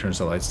and it turns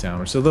the lights down,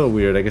 which is a little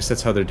weird. I guess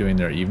that's how they're doing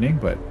their evening,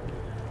 but...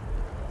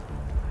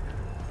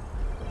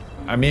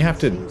 I may have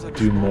to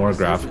do more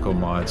graphical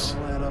mods.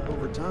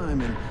 Over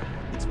time, and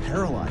it's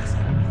paralyzing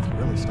if you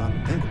really stop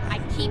and think about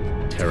it. I keep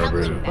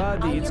Terrible. telling them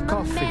Buddy, I it's am a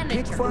coffee.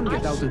 manager. Take one,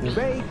 get out of the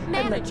way,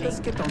 and let's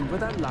just Managing. get on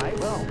with our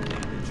lives. Well,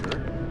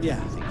 sure.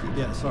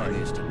 Yeah, sorry.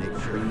 It is to make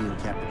premium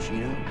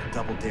cappuccino,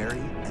 double dairy,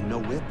 and no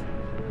whip.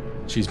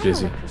 She's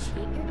busy. I don't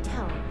appreciate your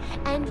tone.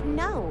 And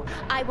no,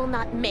 I will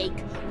not make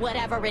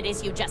whatever it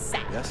is you just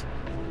said. Yes?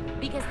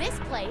 Because this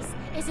place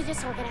is a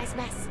disorganized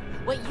mess.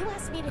 What you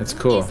asked me to That's do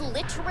cool. is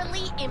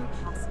literally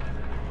impossible.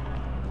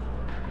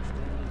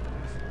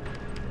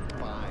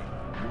 Why?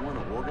 You want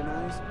to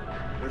organize?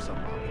 There's some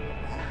problem with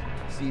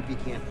that. See if you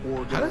can't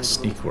organize. How does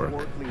sneak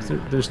work?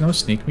 There's no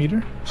sneak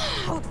meter?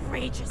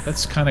 Outrageous.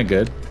 That's kind of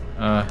good.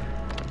 I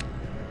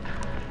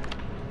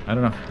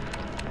don't know.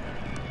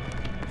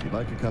 If you'd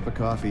like a cup of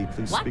coffee,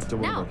 please What? speak to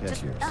one No, of our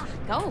just cashiers.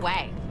 go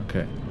away.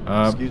 Okay.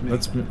 Excuse me.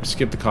 Let's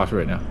skip the coffee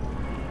right now.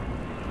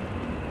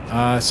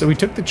 So we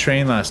took the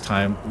train last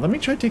time. Let me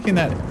try taking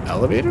that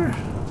elevator.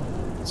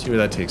 Let's see where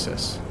that takes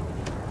us.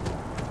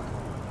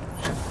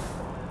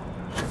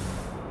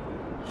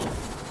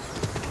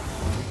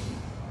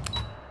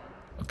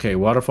 Okay,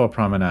 Waterfall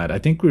Promenade. I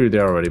think we were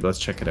there already, but let's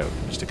check it out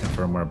just to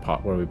confirm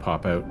where we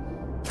pop out.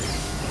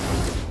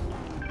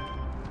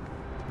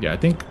 Yeah, I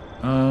think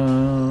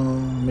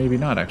maybe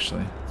not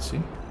actually. Let's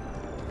see.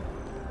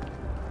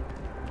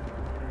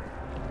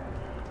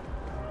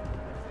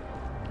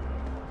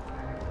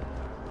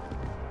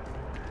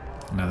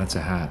 No, that's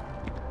a hat.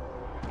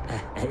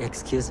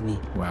 Excuse me.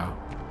 Wow.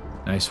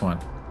 Nice one.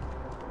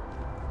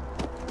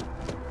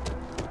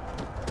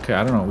 Okay,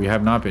 I don't know. We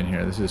have not been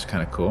here. This is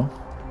kind of cool.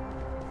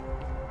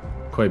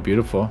 Quite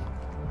beautiful.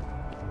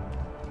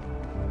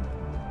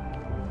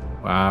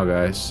 Wow,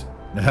 guys.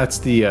 That's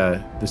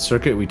the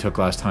circuit we took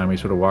last time. We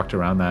sort of walked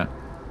around that.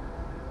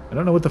 I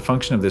don't know what the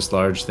function of this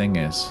large thing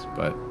is,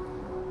 but...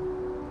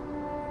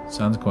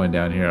 Sun's going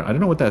down here. I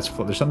don't know what that's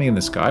for. There's something in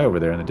the sky over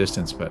there in the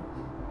distance, but...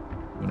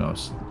 Who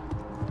knows?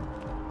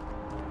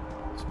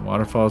 Some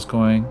waterfalls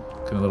going.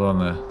 Kind of a little on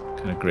the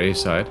kind of gray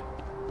side.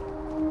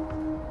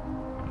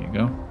 There you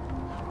go.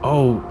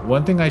 Oh,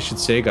 one thing I should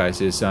say, guys,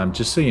 is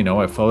just so you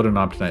know, I followed an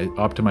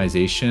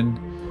optimization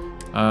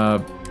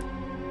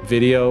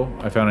video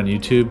I found on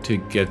YouTube to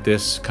get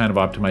this kind of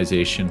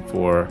optimization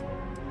for...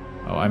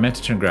 Oh, I meant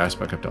to turn grass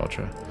back up to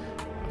ultra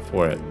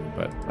for it,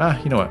 but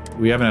you know what?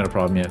 We haven't had a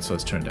problem yet, so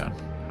let's turn it down.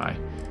 Hi.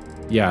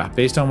 Yeah,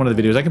 based on one of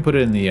the videos, I can put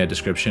it in the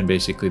description.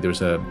 Basically, there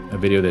was a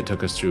video that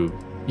took us through...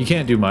 You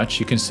can't do much.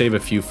 You can save a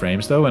few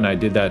frames, though, and I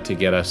did that to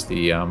get us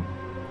the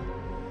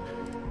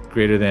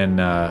greater than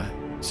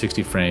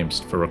 60 frames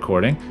for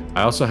recording.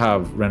 I also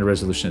have render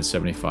resolution at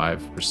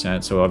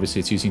 75%, so obviously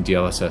it's using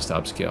DLSS to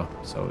upscale.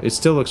 So it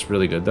still looks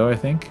really good, though, I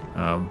think.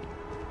 And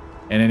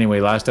anyway,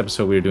 last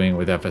episode we were doing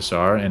with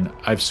FSR, and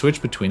I've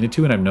switched between the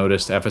two, and I've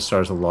noticed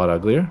FSR is a lot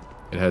uglier.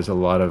 It has a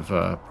lot of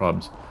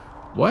problems.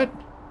 What?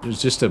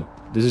 This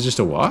is just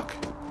a walk?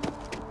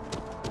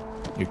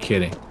 You're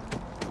kidding.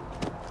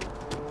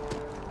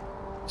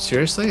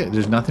 Seriously?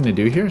 There's nothing to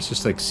do here? It's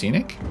just like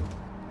scenic?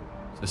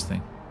 What's this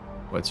thing?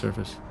 Wet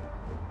surface.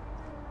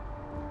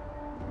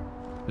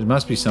 There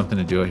must be something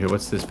to do out here.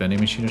 What's this, vending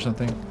machine or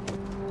something?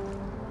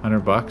 100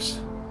 bucks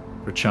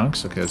for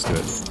chunks? Okay, let's do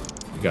it.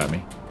 You got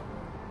me.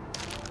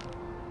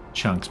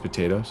 Chunks,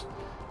 potatoes.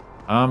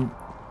 I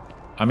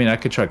mean, I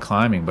could try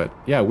climbing, but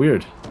yeah,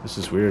 weird. This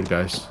is weird,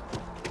 guys.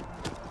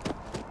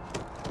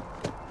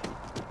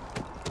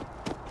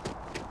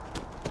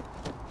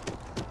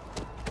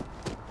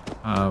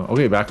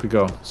 Okay, back we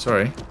go.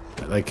 Sorry.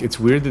 Like, it's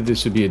weird that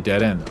this would be a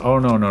dead end. Oh,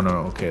 no, no, no.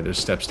 Okay, there's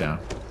steps down.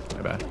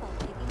 My bad.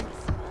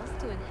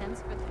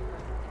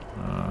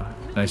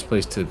 Nice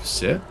place to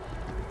sit.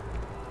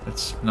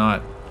 That's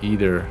not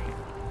either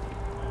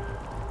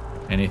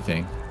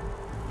anything.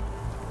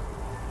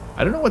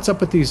 I don't know what's up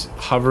with these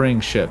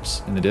hovering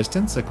ships in the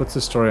distance. Like, what's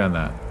the story on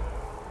that?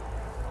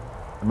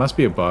 It must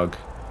be a bug.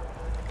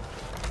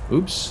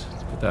 Oops.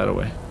 Let's put that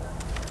away.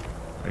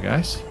 Alright,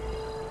 guys.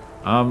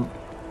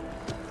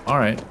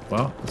 Alright.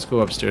 Well, let's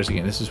go upstairs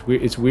again. This is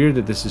weird. It's weird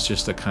that this is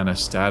just a kind of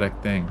static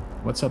thing.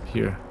 What's up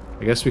here?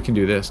 I guess we can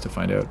do this to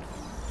find out.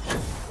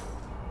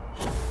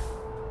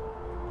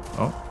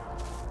 Oh.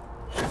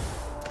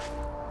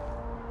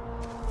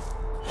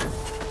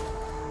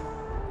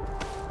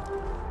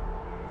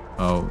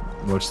 Oh,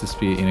 watch this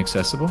be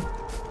inaccessible?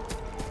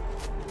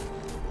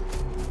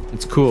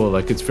 It's cool,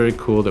 like it's very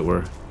cool that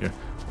we're here.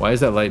 Why is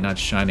that light not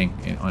shining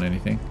on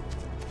anything?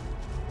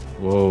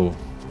 Whoa.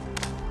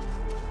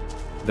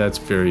 That's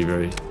very,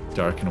 very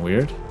dark and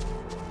weird.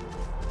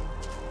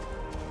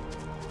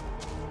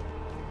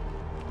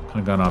 Kind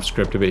of gone off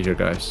script a bit here,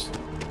 guys.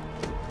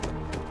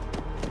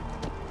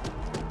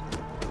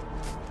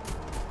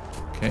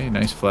 Okay,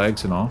 nice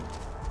flags and all.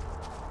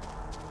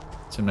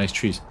 Some nice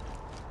trees.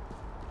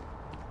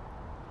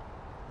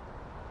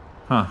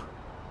 Huh.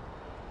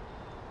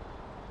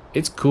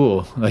 It's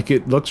cool. Like,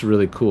 it looks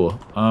really cool.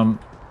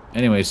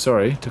 Anyway,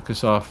 sorry. Took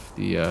us off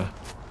the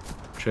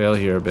trail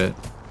here a bit.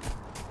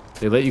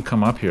 They let you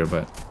come up here,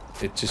 but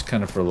it's just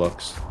kind of for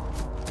looks.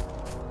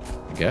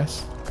 I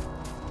guess.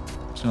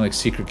 There's no, like,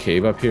 secret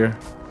cave up here.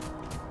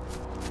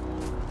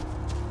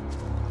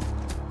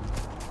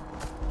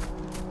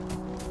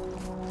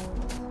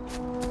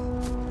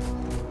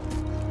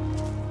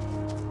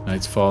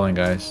 Night's falling,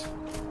 guys.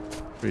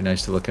 Pretty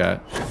nice to look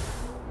at.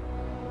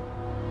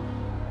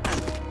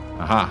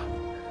 Aha.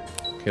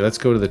 Okay, let's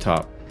go to the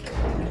top.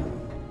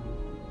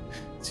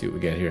 Let's see what we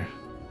get here.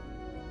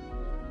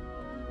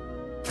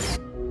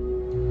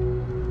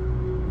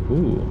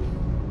 Ooh.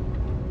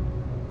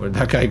 Where'd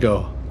that guy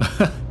go?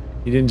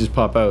 He didn't just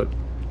pop out.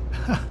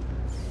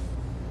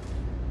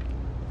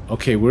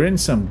 Okay, we're in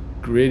some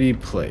gritty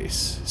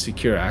place.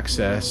 Secure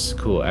access.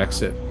 Cool,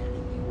 exit.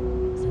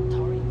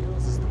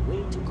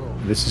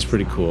 This is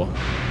pretty cool.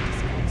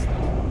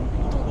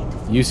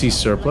 UC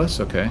surplus,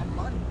 okay.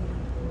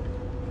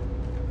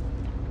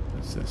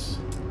 What's this?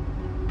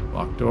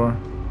 Locked door.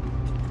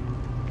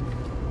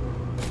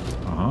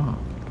 Uh-huh.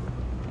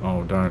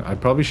 Oh, darn. I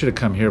probably should have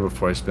come here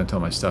before I spent all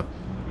my stuff.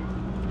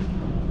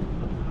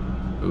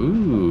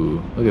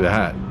 Ooh, look at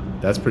that.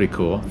 That's pretty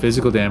cool.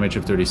 Physical damage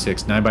of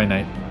 36,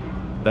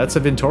 9x9. That's a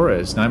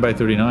Ventores,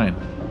 9x39.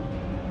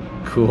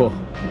 Cool.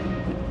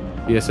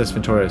 VSS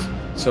Ventores.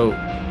 So,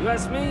 you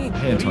ask me?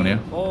 Hey, Antonio.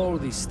 All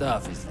this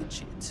stuff is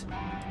legit.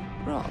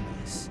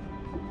 Promise.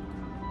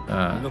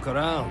 Look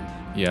around.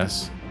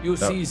 Yes. You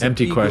see the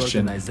empty big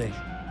question.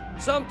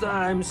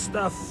 Sometimes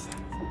stuff,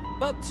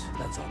 but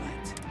that's all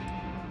right.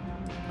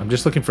 I'm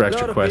just looking for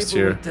extra quests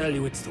here. Will tell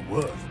you it's the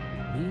worth.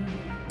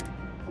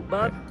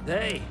 But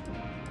hey,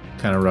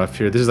 kind of rough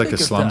here. This is like the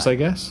slums, I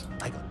guess.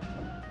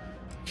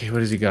 Okay,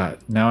 what has he got?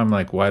 Now I'm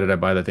like, why did I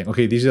buy that thing?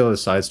 Okay, these are all the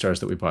side stars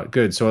that we bought.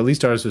 Good. So at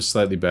least ours was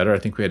slightly better. I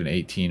think we had an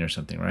 18 or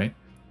something, right?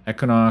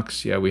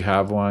 Equinox, yeah, we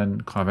have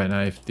one. Combat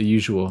knife, the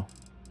usual.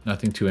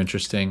 Nothing too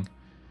interesting.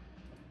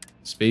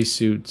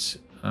 Spacesuits.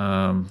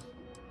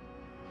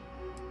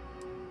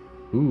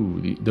 Ooh,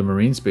 the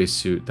marine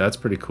spacesuit. That's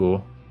pretty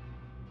cool.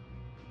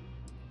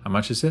 How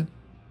much is it?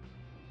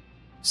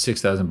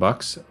 6,000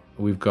 bucks.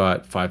 We've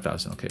got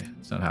 5,000. Okay,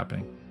 it's not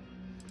happening.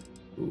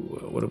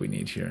 Ooh, what do we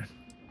need here?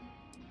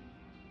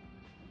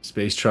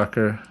 Space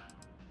trucker.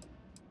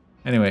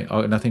 Anyway,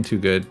 oh, nothing too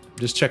good.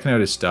 Just checking out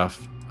his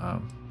stuff.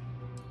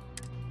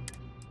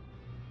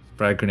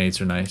 Frag grenades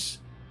are nice.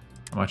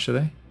 How much are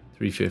they?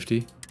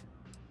 350.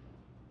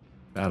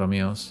 Battle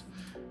meals.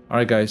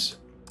 Alright, guys.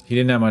 He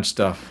didn't have much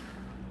stuff.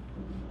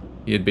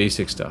 He had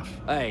basic stuff.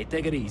 Hey,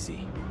 take it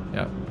easy.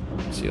 Yep.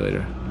 See you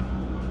later.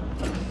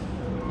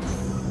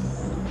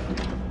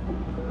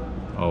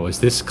 Oh, is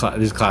this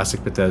this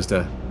classic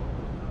Bethesda?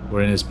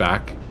 We're in his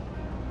back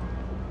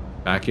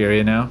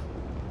area now.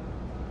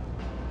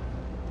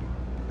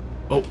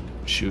 Oh,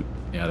 shoot.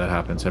 Yeah, that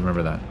happens. I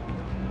remember that.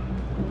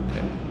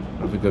 Okay.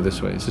 What if we go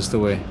this way? Is this the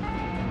way?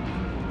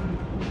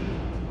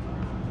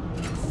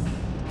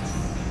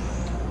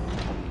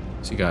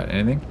 Has he got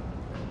anything?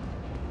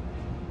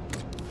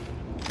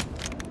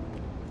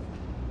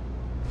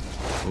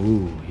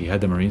 Ooh, he had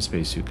the marine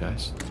spacesuit,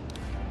 guys.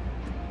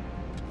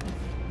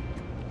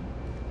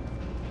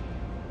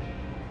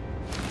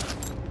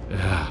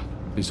 Ugh,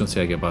 please don't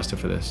say I get busted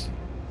for this.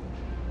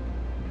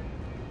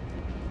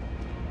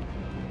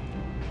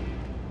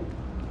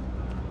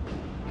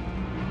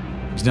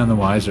 He's none the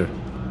wiser.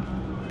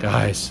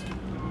 Guys.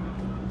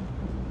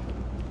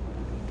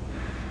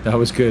 That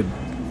was good.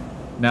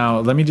 Now,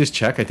 let me just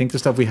check. I think the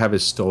stuff we have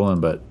is stolen,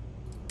 but...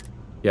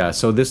 Yeah,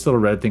 so this little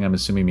red thing I'm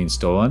assuming means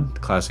stolen.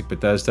 Classic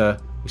Bethesda.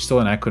 We stole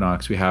an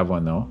Equinox. We have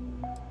one, though.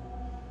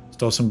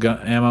 Stole some gun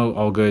ammo.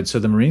 All good. So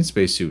the marine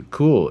spacesuit.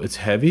 Cool. It's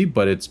heavy,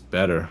 but it's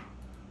better.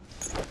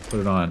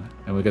 Put it on.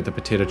 And we got the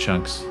potato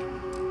chunks.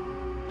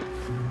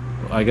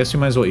 Well, I guess we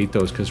might as well eat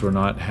those because we're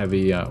not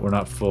heavy. We're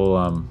not full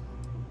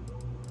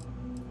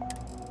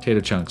Potato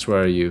chunks,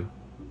 where are you?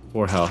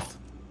 4 health.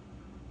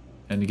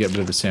 And you get rid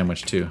of the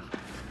sandwich too.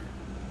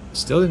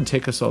 Still didn't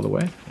take us all the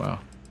way? Wow.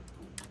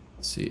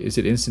 Let's see. Is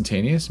it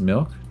instantaneous?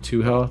 Milk?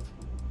 2 health.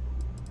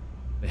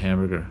 The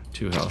hamburger,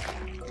 2 health.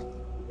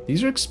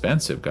 These are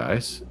expensive,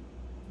 guys.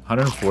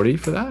 140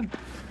 for that?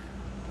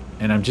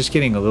 And I'm just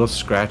getting a little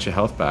scratch of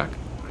health back.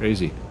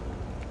 Crazy.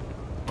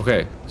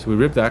 Okay, so we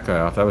ripped that guy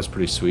off. That was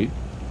pretty sweet.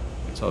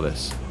 What's all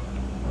this?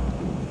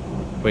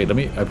 Wait,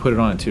 I put it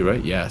on too,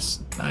 right?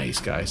 Yes.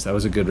 Nice, guys. That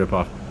was a good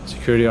rip-off.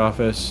 Security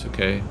office.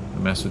 Okay,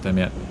 don't mess with them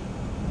yet.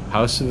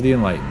 House of the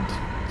Enlightened.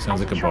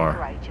 Sounds like a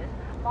bar.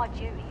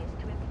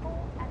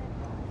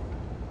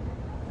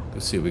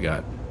 Let's see what we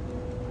got.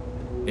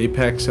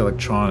 Apex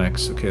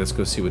Electronics. Okay, let's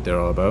go see what they're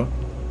all about.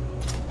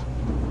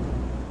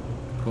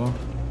 Cool.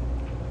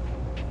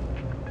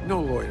 No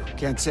lawyer.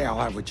 Can't say I'll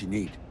have what you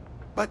need.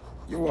 But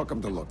you're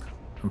welcome to look.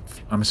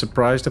 I'm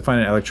surprised to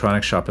find an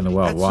electronics shop in the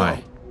well. Why?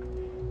 So.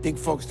 Think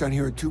folks down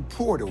here are too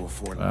poor to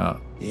afford it. Wow.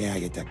 Yeah,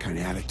 I get that kind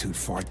of attitude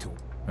far too.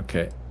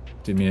 Okay.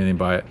 Didn't mean anything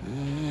by it.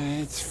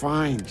 It's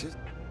fine. Just...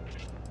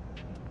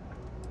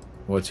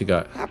 What's he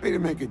got? Happy to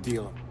make a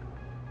deal.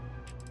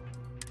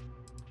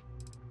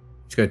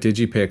 He's got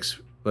digipicks.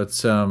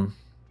 Let's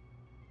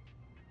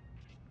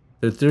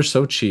they're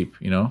so cheap,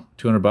 you know?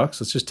 200 bucks.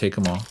 Let's just take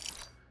them all.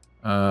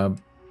 I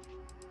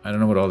don't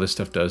know what all this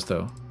stuff does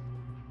though.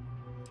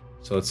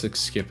 So let's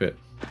skip it.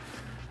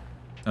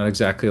 Not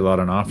exactly a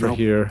lot on offer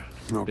here.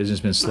 Nope. Business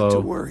been slow.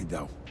 Not too worried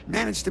though.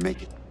 Managed to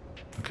make it.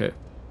 Okay.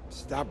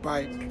 Stop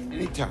by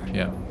anytime.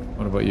 Yeah.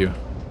 What about you?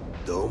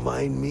 Don't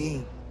mind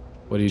me.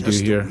 What do you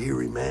just do here? A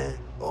weary man.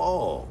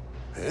 Oh,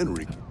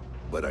 Henry.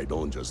 But I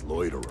don't just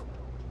loiter.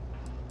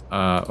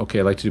 Okay,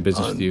 I'd like to do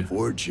business with you.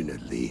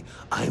 Unfortunately,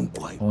 I'm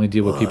quite only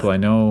deal with people I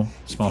know.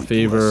 Small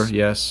favor,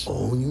 yes.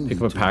 All you pick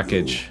up a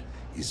package.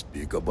 Is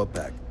pick up a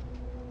pack.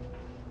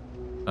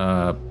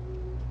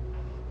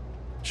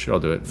 Sure, I'll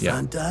do it. Yeah.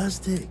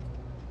 Fantastic.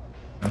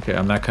 Okay,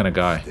 I'm that kind of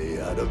guy. Stay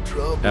out of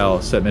trouble.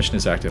 L, set mission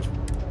is active.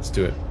 Let's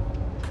do it.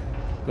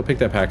 Go pick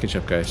that package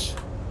up, guys.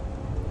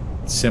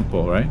 It's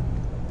simple, right?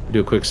 We do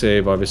a quick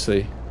save,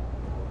 obviously.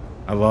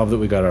 I love that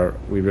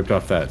we ripped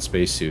off that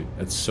spacesuit.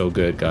 That's so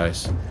good,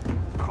 guys.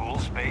 Cool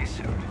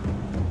spacesuit.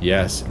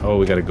 Yes. Oh,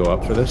 we got to go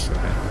up for this?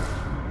 Okay.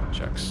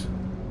 Shucks.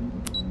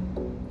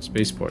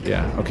 Spaceport,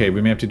 yeah. Okay,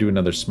 we may have to do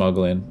another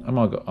smuggle in.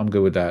 I'm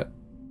good with that.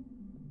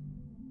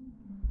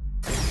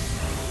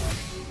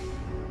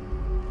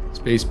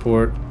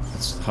 Spaceport.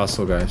 Let's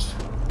hustle, guys.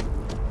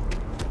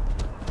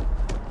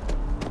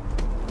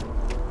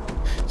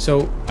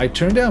 So I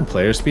turned down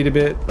player speed a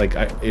bit, like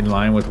in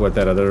line with what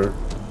that other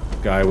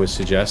guy was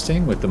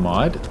suggesting with the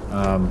mod.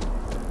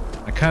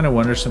 I kind of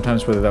wonder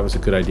sometimes whether that was a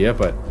good idea,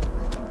 but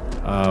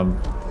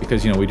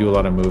because you know we do a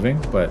lot of moving,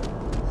 but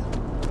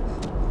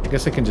I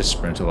guess I can just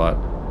sprint a lot.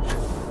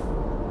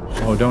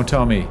 Oh, don't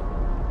tell me.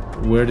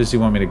 Where does he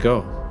want me to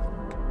go?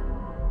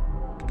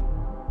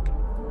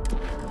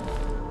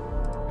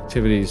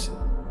 Activities.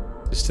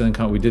 Distilling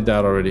we did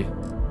that already.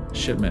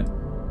 Shipment.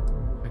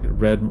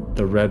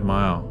 The Red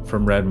Mile.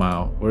 From Red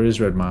Mile. Where is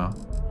Red Mile?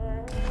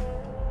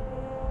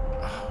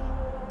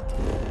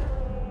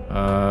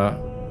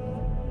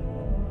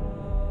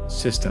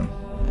 System.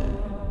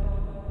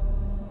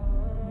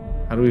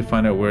 How do we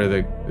find out where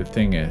the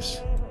thing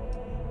is?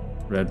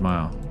 Red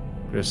Mile.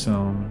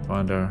 Grissom,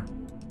 Bondar.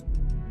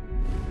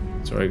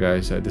 Sorry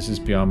guys, this is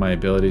beyond my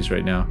abilities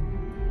right now.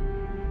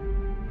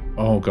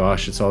 Oh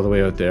gosh, it's all the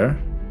way out there?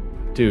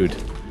 Dude,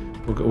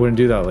 we're gonna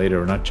do that later.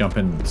 We're not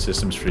jumping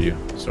systems for you.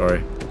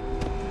 Sorry.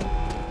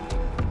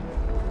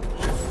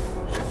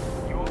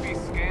 You will be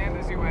scanned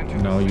as you enter.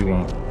 No, you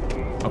won't.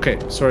 Okay,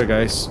 sorry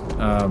guys.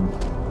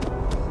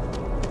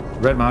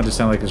 Red Mile just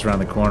sounded like it's around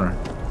the corner.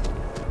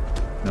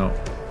 No,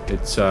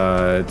 it's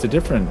a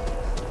different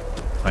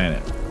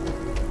planet.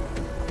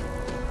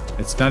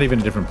 It's not even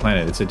a different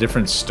planet. It's a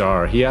different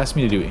star. He asked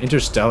me to do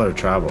interstellar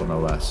travel, no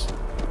less.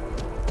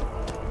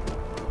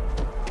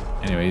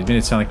 Anyway, he made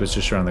it sound like it was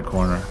just around the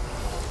corner.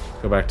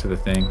 Go back to the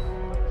thing.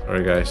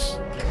 Sorry, guys.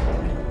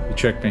 You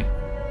tricked me.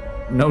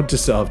 Note to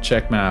self,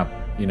 check map.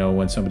 You know,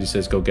 when somebody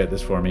says, go get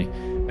this for me.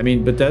 I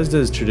mean, Bethesda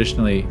is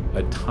traditionally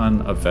a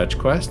ton of fetch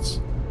quests.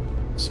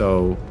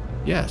 So,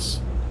 yes.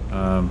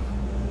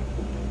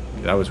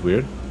 That was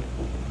weird.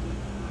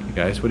 Hey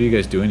guys, what are you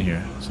guys doing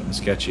here? Something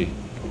sketchy.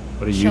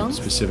 What are you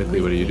specifically?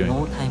 What are you doing?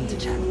 No time to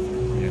chat.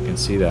 Yeah, I can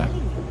see that.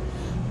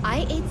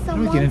 I ate How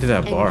do we get into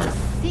that bar?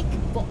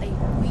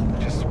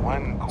 Just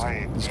one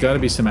quiet. There's got to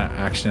be some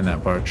action in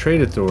that bar.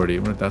 Trade Authority.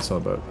 What that's all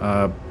about?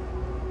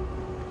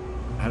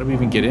 How do we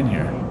even get in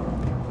here?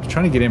 I was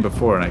trying to get in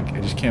before, and I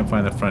just can't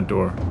find the front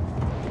door.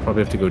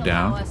 Probably have to go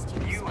down.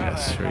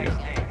 Yes, here we go.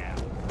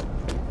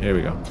 Here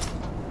we go.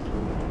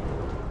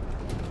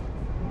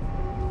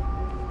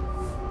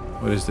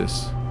 What is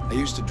this? I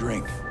used to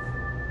drink.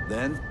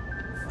 Then,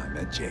 I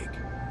met Jake.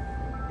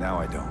 Now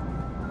I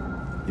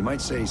don't. You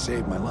might say he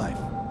saved my life.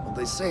 Well,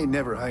 they say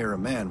never hire a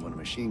man when a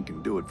machine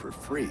can do it for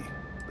free.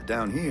 But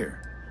down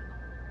here,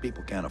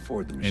 people can't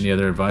afford the machine. Any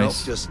other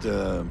advice? Well, just,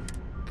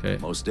 okay.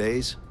 Most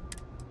days,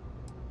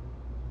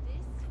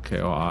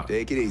 Okay, well,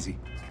 take it easy.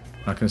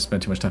 Not going to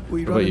spend too much time.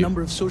 We What run about a you?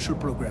 number of social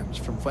programs,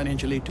 from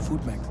financial aid to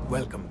food banks.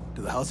 Welcome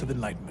to the House of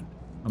Enlightenment.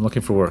 I'm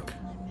looking for work.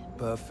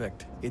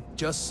 Perfect. It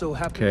just so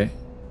happens. Okay.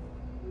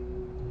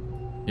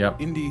 Yep.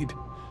 Indeed.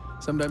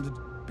 Sometimes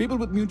people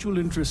with mutual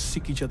interests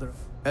seek each other.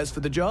 As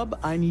for the job,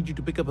 I need you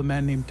to pick up a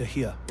man named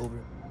Tahir over.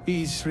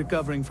 He's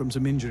recovering from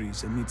some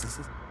injuries and needs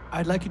assistance.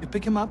 I'd like you to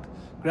pick him up,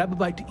 grab a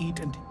bite to eat,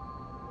 and...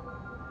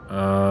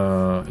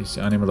 Is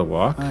he unable to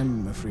walk?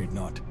 I'm afraid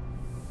not.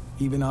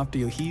 Even after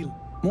you heal,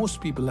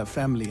 most people have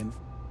family, and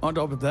on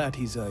top of that,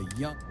 he's a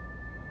young...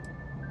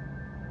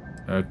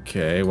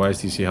 Okay, why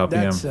is DC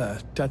helping That's him?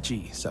 a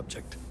touchy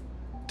subject.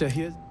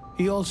 Tahir,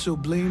 he also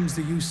blames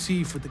the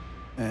UC for the...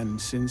 And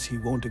since he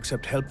won't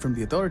accept help from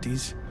the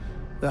authorities,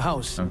 the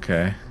house...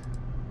 Okay.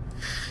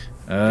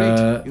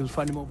 Great, you'll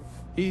find him over.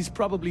 He's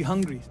probably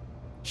hungry.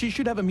 She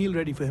should have a meal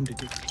ready for him to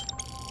take.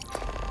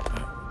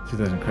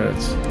 2,000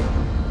 credits.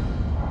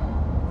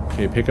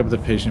 Okay, pick up the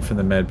patient from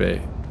the med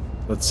bay.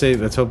 Let's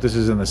hope this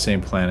is on the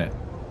same planet.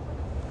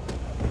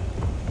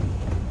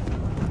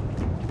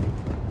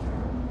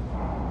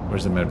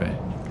 Where's the med bay?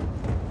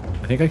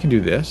 I think I can do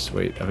this.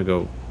 Wait, I would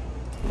go...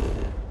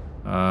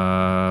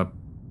 I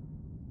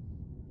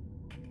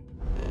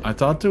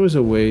thought there was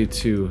a way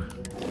to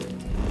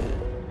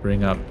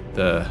bring up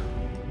the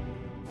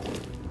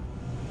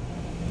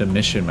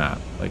mission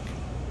map, like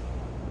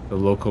the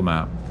local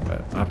map,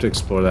 but I have to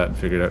explore that and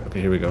figure it out.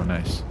 Okay, here we go.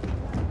 Nice.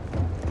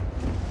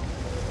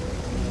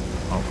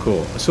 Oh,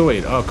 cool. So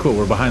wait. Oh, cool.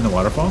 We're behind the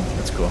waterfall.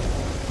 That's cool.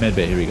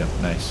 Medbay. Here we go.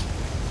 Nice.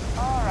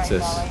 All right,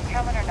 Molly,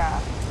 coming or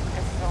not?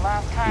 This is the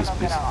last time I'm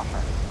gonna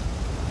offer.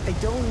 I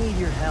don't need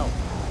your help.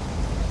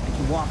 I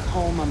can walk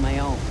home on my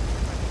own.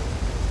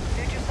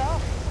 Suit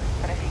yourself.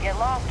 But if you get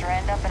lost or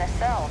end up in a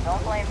cell,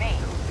 don't blame me.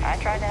 I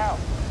tried to help.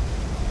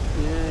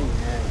 Yeah.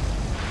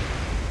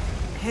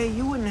 Hey,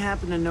 you wouldn't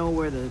happen to know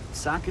where the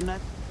soccer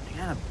nut? I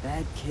got a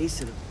bad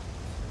case of it.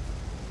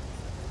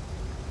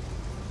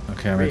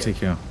 Okay, I'm gonna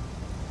take you out.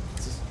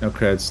 No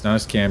creds, not a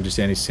scam, just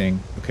Andy Singh.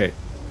 Okay,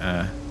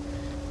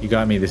 you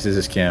got me. This is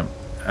a scam.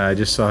 I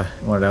just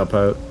wanted to help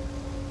out.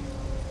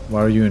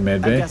 Why are you in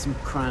medbay? I got some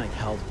chronic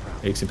health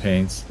problems. Aches and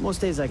pains.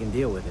 Most days I can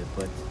deal with it,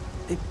 but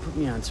they put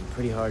me on some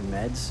pretty hard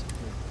meds.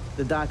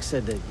 The doc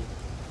said that...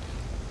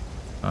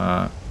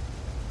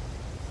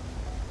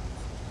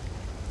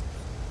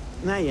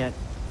 Not yet.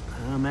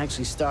 I'm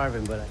actually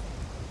starving, but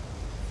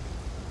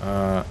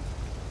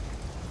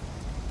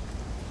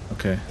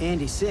Okay.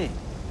 Andy Singh.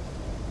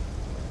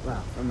 Well,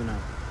 if I'm gonna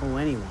owe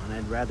anyone,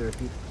 I'd rather it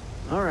be...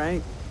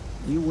 Alright,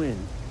 you win.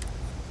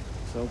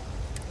 So...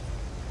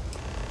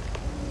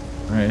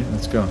 Alright,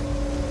 let's go.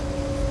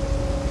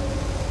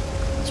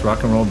 Let's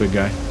rock and roll, big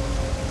guy.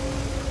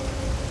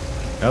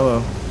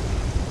 Hello.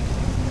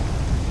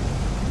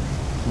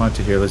 Come on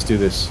to here, let's do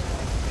this.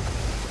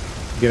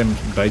 Get him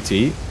a bite to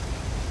eat.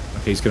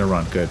 Okay, he's gonna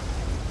run, good.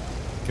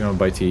 Get him a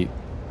bite to eat.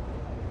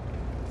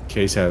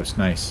 Case house,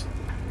 nice.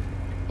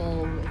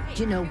 Oh,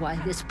 do you know why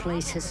this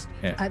place has...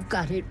 Yeah. I've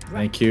got it right.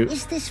 Thank you.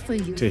 Is this for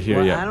you? To hear,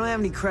 well, yeah. I don't have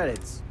any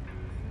credits.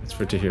 It's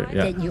for to hear,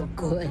 yeah. Then you're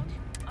good.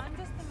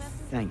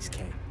 Thanks,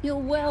 Kate. You're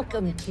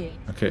welcome, kid.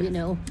 Okay. You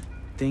know?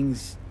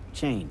 Things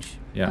change.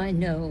 Yeah. I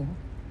know.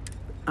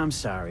 I'm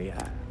sorry.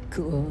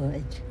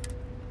 Good.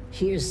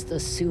 Here's the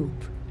soup.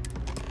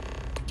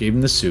 Gave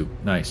him the soup.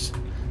 Nice.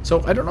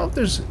 So I don't know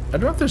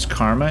if there's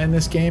karma in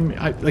this game.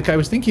 I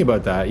was thinking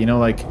about that. You know,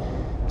 like,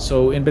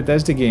 so in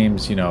Bethesda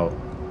games, you know,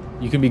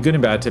 you can be good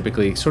and bad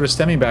typically. Sort of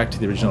stemming back to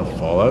the original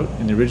Fallout.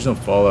 In the original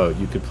Fallout,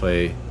 you could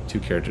play two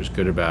characters,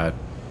 good or bad,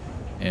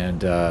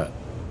 and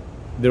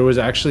there was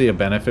actually a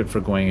benefit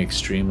for going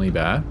extremely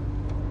bad.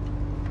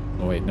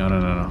 Oh wait, no.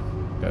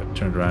 Got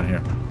turned around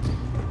here.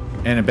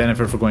 And a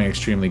benefit for going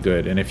extremely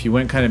good. And if you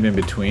went kind of in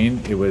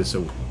between, there was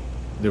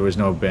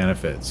no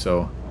benefit.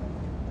 So,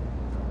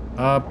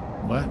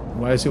 what?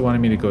 Why is it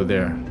wanting me to go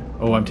there?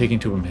 Oh, I'm taking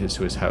to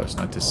his house,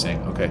 not to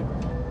sing. Okay.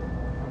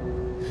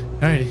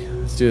 Alrighty,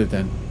 let's do it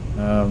then.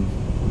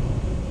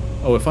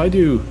 Oh, if I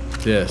do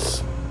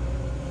this,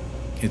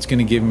 it's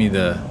gonna give me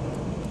the...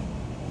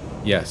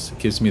 Yes, it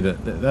gives me the...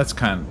 That's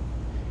kind of...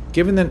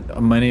 Given that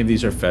many of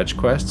these are fetch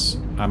quests,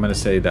 I'm gonna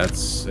say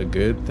that's a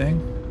good thing.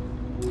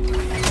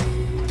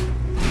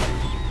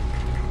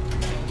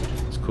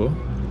 It's cool.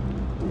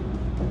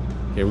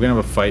 Okay, we're gonna have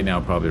a fight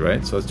now probably,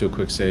 right? So let's do a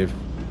quick save.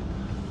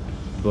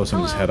 Blow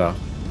somebody's head off.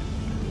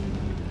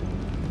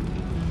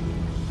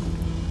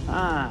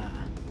 Ah.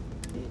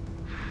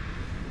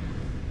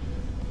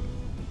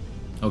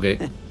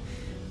 Okay.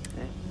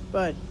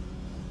 But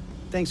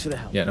thanks for the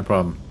help. Yeah, no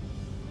problem.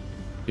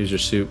 Here's your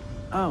soup.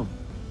 Oh,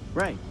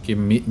 right. Okay,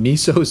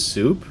 miso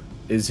soup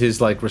is his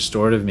like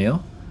restorative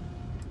meal.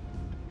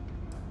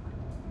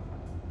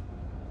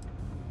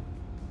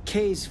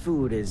 Kay's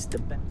food is the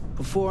best.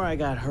 Before I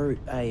got hurt,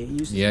 I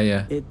used to...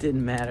 Yeah. It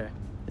didn't matter.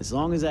 As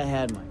long as I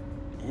had my...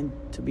 And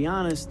to be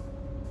honest,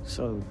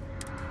 so...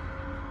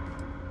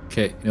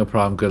 Okay, no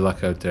problem. Good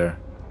luck out there.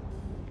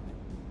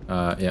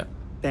 Yeah.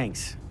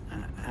 Thanks.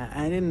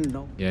 I didn't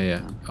know.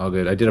 Yeah. All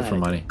good. I did it for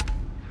money.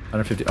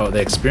 150. Oh, the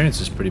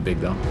experience is pretty big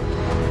though.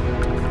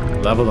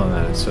 leveled on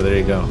that, so there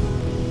you go.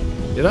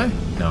 Did I?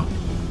 No.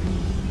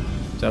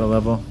 Is that a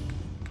level?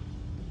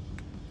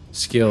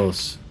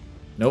 Skills.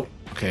 Nope.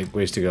 Okay,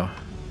 ways to go.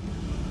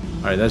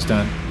 Alright, that's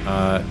done.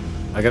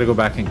 I gotta go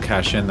back and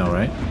cash in though,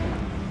 right?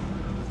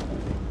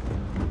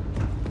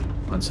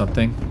 On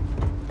something.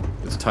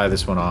 Let's tie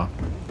this one off.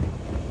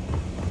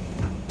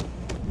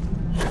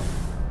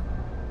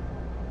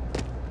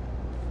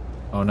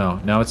 Oh no,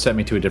 now it set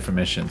me to a different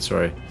mission,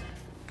 sorry.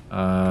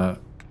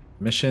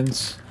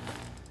 Missions.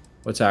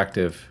 What's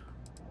active?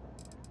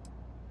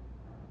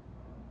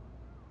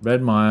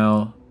 Red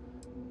Mile.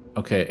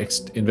 Okay,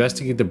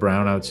 investigate the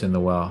brownouts in the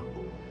well.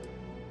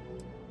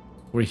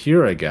 We're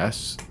here, I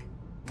guess.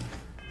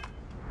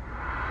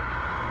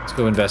 Let's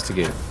go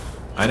investigate.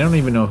 I don't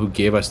even know who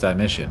gave us that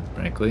mission,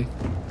 frankly.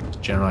 It's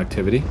general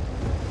activity.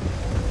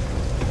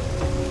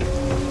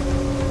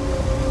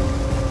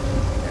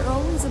 There are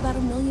always about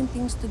a million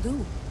things to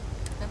do.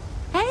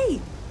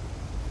 Hey!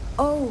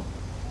 Oh,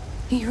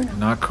 you're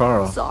Not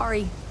Carl.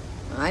 Sorry.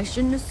 I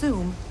shouldn't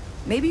assume.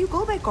 Maybe you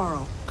go by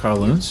Carl. Carl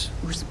Loons?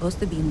 We're supposed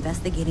to be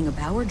investigating a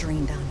power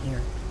drain down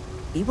here.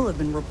 People have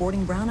been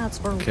reporting brownouts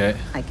for... Okay.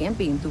 I can't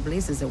be in two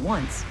places at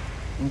once.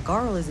 And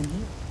Carl isn't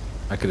here.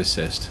 I could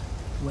assist.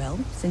 Well,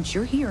 since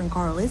you're here and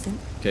Carl isn't,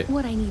 okay.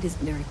 What I need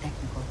isn't very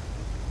technical.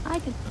 I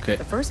can... Okay.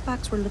 The first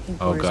box we're looking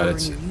for oh, is God, over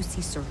near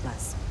UC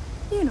surplus.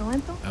 You know,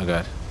 info. Oh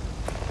god.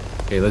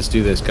 Okay, let's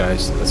do this,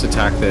 guys. Let's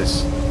attack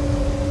this.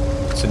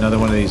 It's another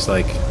one of these,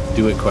 like,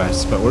 do-it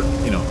quests, but we're,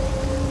 you know...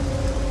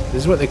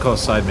 This is what they call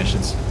side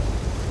missions.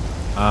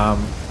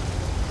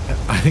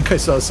 I think I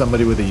saw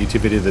somebody with a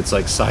YouTube video that's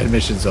like side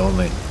missions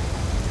only.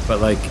 But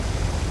like,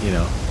 you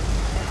know,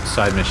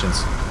 side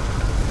missions.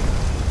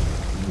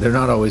 They're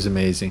not always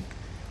amazing.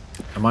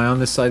 Am I on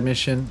this side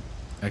mission?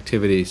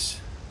 Activities.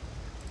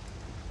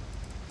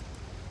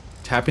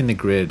 Tapping the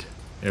grid.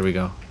 There we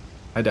go.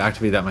 I had to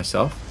activate that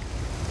myself.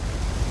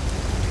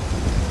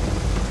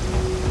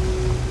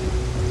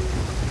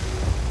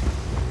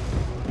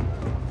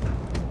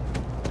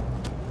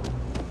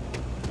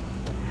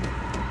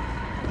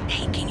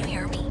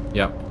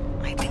 Yep.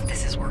 I think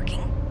this is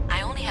working.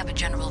 I only have a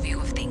general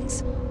view of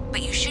things,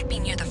 but you should be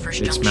near the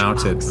first junction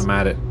mounted. box. I'm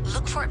at it.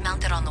 Look for it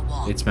mounted on the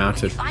wall. It's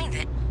mounted. When you find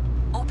it,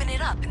 open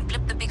it up and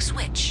flip the big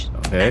switch.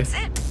 Okay. That's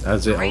it.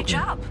 That's it. Great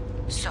job.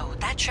 So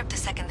that tripped the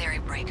secondary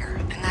breaker,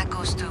 and that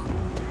goes to...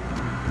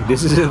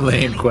 This is a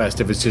lame quest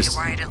if it's just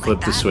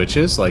flip the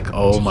switches. Like,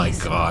 oh my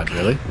god,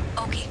 really?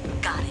 Okay,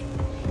 got it.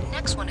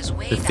 Next one is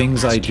way The down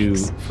things past I do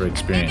Jake's. for And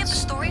maybe it's a experience.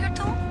 story or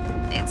two.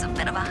 It's a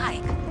bit of a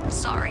hike.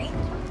 Sorry.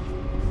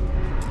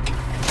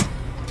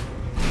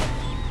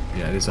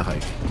 Yeah, it is a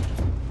hike.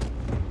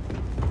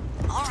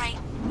 Alright,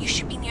 you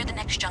should be near the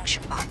next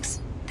junction box.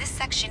 This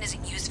section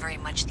isn't used very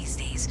much these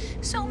days,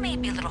 so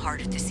maybe a little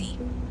harder to see.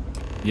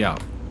 Yeah.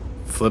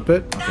 Flip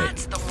it? Okay.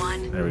 That's the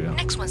one. There we go.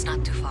 Next one's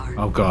not too far.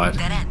 Oh god.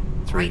 Dead end.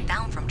 3. Right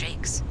down from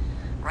Jake's.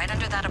 Right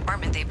under that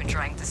apartment they've been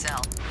trying to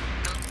sell.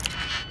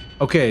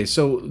 Okay,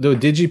 so the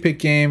Digipick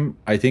game,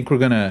 I think we're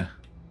gonna...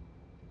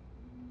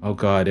 Oh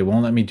god, it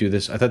won't let me do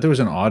this. I thought there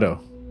was an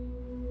auto.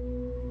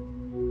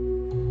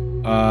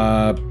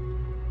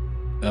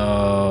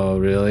 Oh,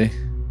 really?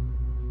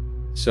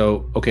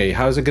 So, okay,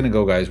 how's it gonna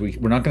go, guys?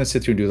 We're not gonna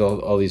sit through and do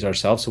all these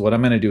ourselves. So what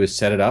I'm gonna do is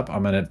set it up.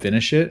 I'm gonna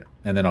finish it,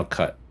 and then I'll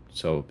cut.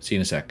 So, see you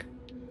in a sec.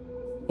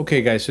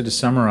 Okay, guys, so to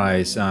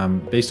summarize,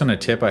 based on a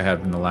tip I had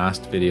from the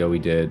last video we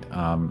did,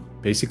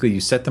 basically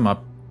you set them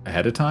up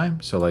ahead of time.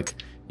 So, like,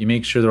 you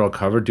make sure they're all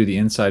covered. Do the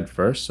inside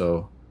first.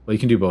 So, well, you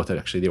can do both,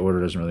 actually. The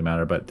order doesn't really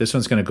matter. But this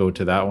one's gonna go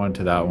to that one,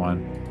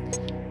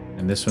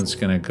 and this one's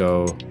gonna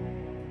go...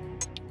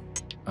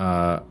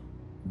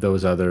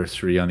 those other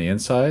 3 on the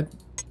inside.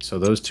 So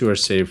those 2 are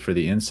saved for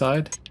the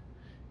inside,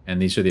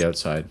 and these are the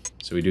outside.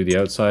 So we do the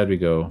outside, we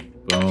go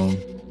boom,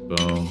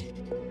 boom,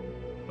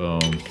 boom,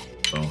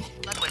 boom.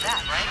 Luck with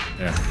that, right?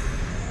 There.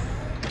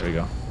 There we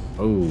go.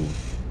 Oh.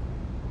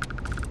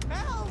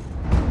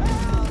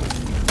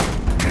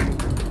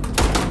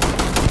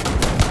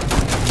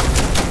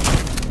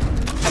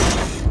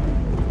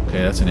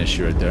 Okay, that's an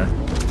issue right there.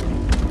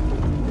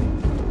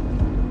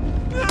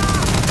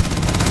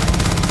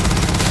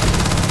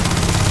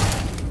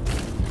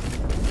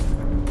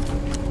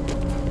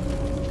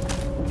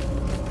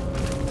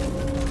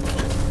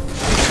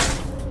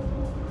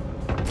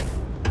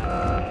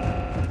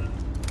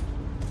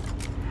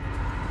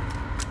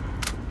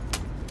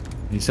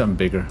 Need something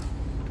bigger.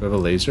 Do I have a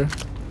laser?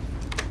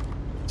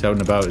 It's out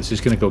and about. Is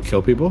this gonna go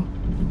kill people?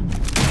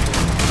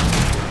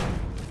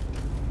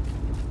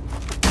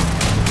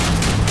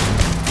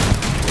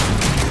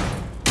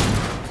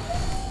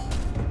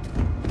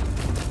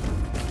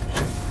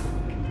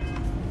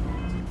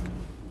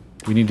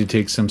 We need to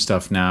take some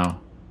stuff now.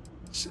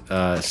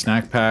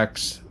 Snack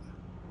packs.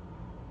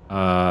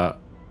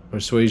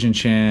 Persuasion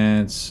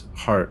chance.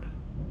 Heart.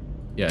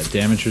 Yeah,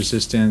 damage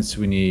resistance.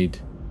 We need...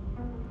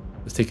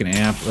 Let's take an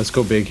amp. Let's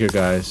go big here,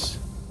 guys.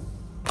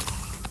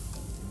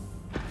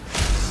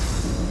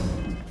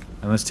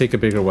 And let's take a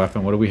bigger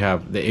weapon. What do we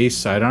have? The Ace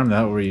sidearm. Is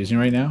that what we're using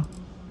right now?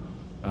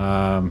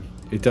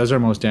 It does our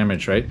most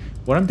damage, right?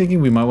 What I'm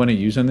thinking we might want to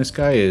use on this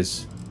guy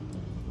is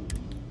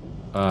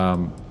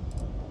the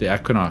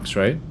Equinox,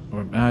 right?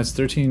 Or it's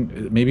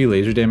 13. Maybe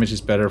laser damage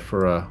is better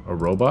for a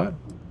robot.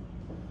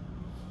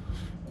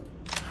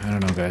 I don't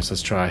know, guys.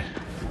 Let's try.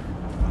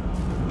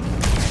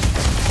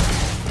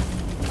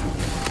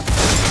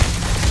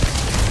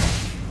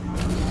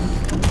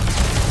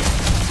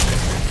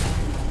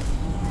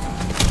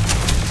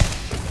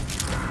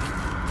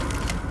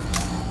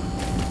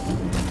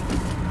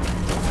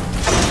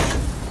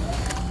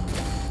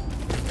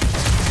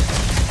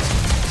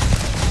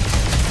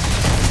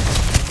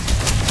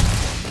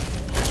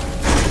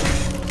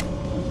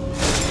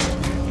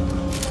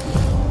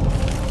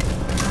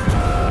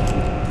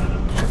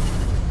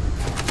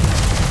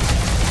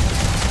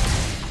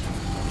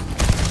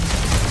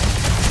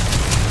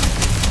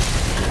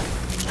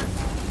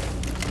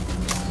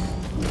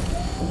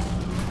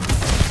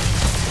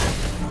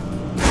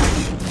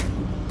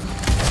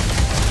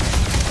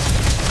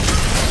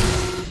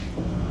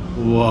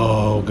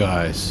 Whoa,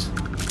 guys.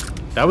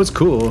 That was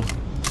cool.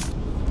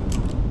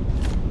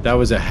 That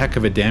was a heck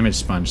of a damage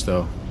sponge,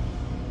 though.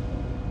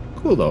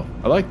 Cool, though.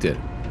 I liked it.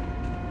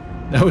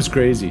 That was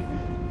crazy.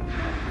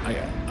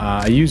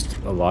 I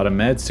used a lot of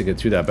meds to get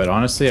through that, but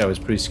honestly, I was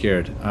pretty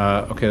scared.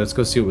 Okay, let's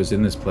go see what was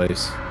in this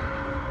place.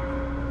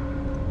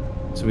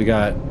 So we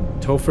got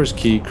Topher's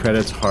key,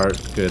 credits,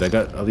 heart. Good. I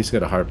got at least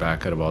got a heart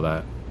back out of all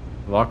that.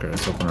 Locker.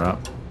 Let's open her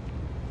up.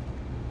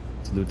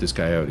 Let's loot this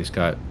guy out. He's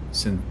got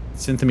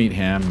Synthamite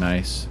ham.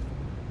 Nice.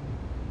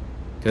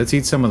 Okay, let's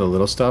eat some of the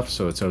little stuff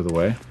so it's out of the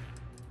way.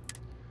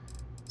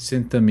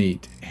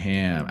 Synthamite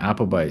ham.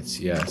 Apple bites.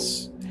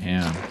 Yes.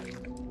 Ham.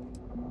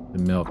 The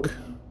milk.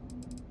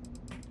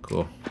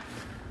 Cool.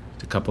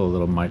 Just a couple of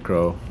little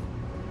micro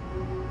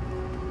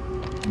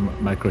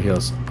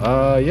heals.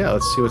 Yeah,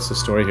 let's see what's the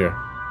story here.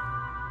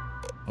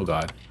 Oh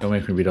god, don't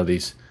make me read all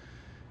these.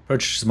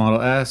 Purchase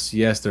Model S.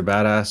 Yes, they're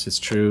badass. It's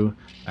true.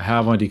 I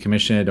have one.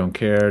 Decommission it. Don't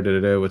care.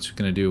 What's it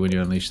gonna do when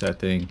you unleash that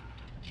thing?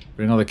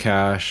 Bring all the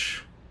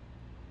cash.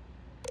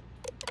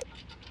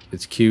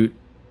 It's cute.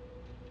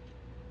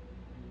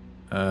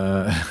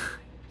 So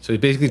he's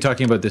basically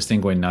talking about this thing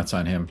going nuts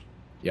on him.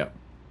 Yep.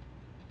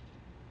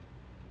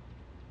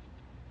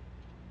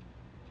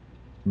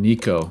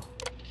 Nico.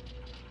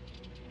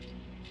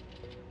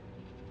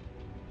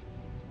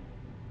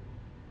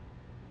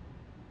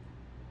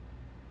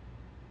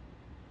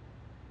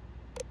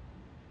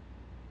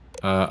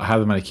 I have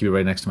them and I keep it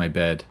right next to my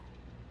bed.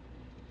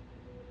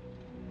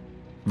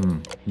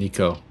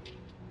 Nico.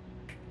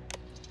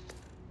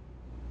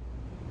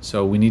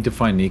 So we need to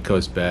find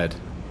Nico's bed.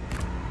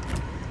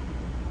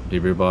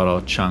 Beer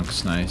bottle,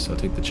 chunks, nice. I'll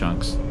take the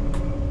chunks.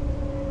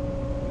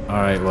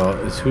 Alright, well,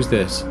 who's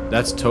this?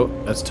 That's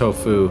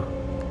Tofu.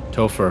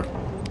 Topher.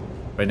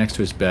 Right next to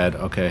his bed.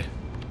 Okay,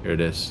 here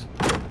it is.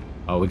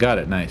 Oh, we got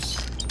it, nice.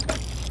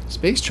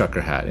 Space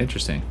trucker hat,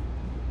 interesting.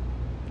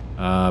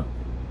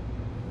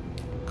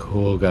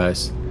 Cool,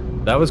 guys.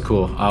 That was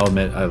cool. I'll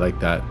admit, I like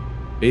that.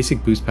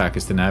 Basic boost pack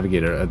is the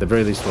navigator. At the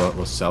very least,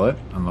 we'll sell it,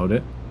 unload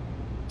it.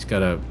 He's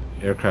got a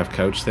aircraft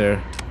couch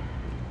there.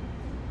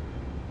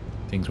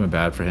 Things went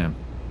bad for him.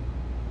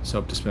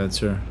 Soap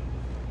dispenser.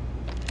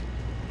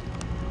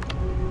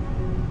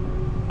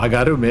 I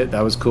gotta admit,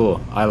 that was cool.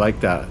 I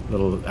like that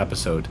little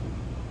episode.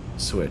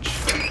 Switch.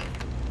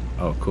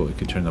 Oh, cool. You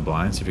can turn the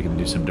blinds, see if you can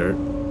do some dirt.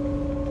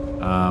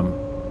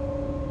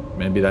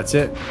 Maybe that's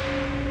it.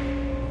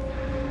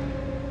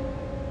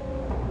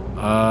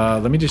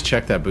 Let me just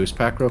check that boost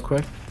pack real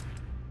quick.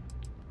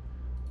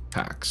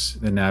 Packs.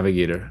 The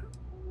navigator.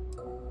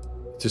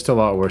 Just a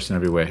lot worse in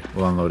every way.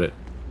 We'll unload it.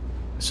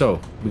 So,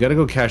 we gotta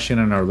go cash in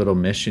on our little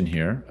mission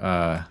here.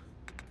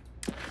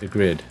 The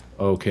grid.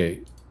 Okay.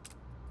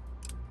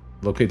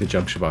 Locate the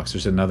junction box.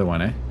 There's another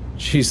one, eh?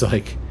 She's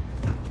like,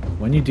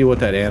 when you deal with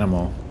that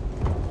animal,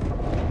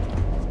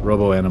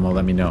 robo-animal,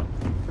 let me know.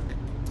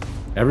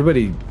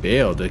 Everybody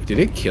bailed. Like, did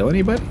it kill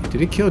anybody?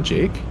 Did it kill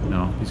Jake?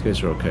 No, these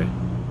guys are okay.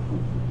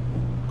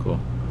 Cool.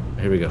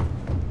 Here we go.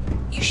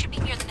 You should be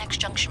near the next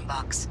junction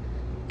box.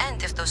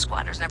 And if those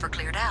squatters never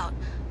cleared out,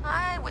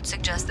 I would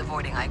suggest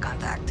avoiding eye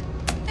contact.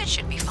 That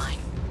should be fine.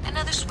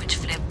 Another switch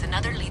flipped,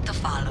 another lead to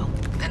follow.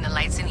 Then the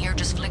lights in here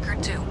just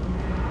flickered too.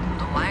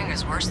 The wiring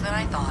is worse than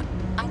I thought.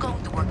 I'm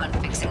going to work on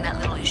fixing that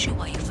little issue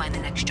while you find the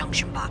next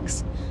junction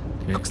box.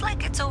 Okay. Looks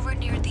like it's over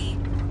near the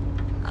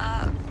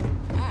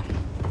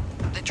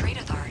Trade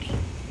Authority.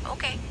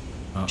 Okay.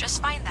 Oh.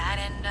 Just find that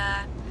and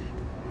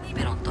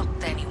maybe don't talk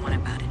to anyone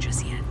about it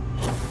just yet.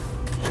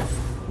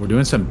 We're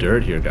doing some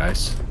dirt here,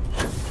 guys.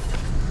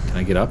 Can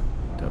I get up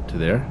to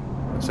there?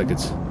 Looks like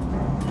it's... Here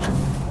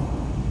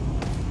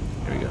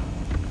we go.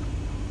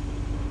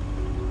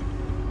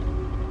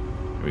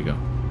 Here we go.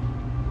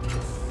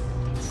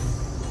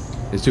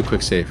 Let's do a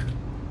quick save.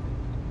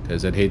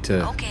 Because I'd hate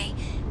to... Okay,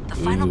 the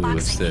final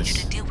box I need you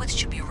to deal with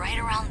should be right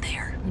around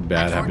there.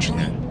 Bad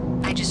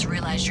happening. I just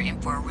realized you're in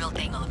for a real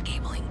tangle of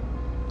cabling.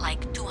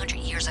 Like 200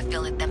 years of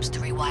field attempts to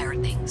rewire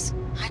things.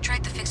 I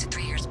tried to fix it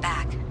 3 years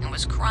back and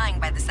was crying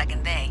by the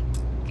second day.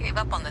 Gave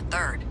up on the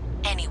third.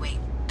 Anyway,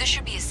 There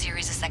should be a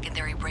series of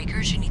secondary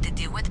breakers you need to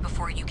deal with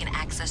before you can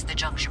access the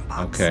junction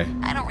box. Okay.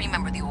 I don't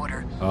remember the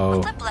order. Oh.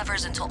 But flip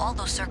levers until all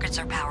those circuits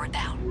are powered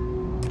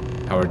down.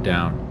 Powered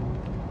down.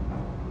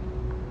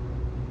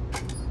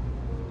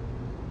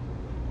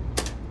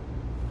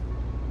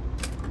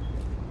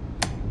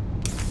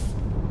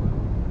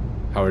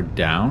 Powered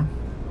down?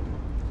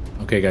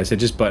 Okay, guys, I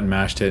just button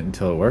mashed it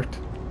until it worked.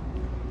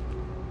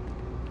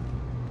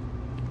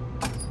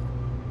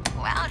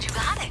 Wow, you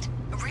got it.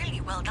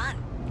 Really well done.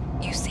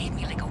 You saved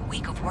me like a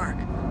week of work.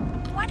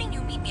 Why didn't you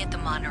meet me at the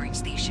monitoring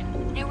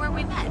station, near where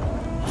we met?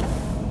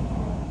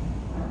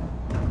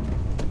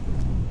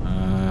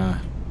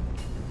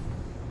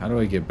 How do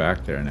I get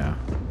back there now?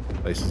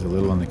 Place is a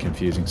little on the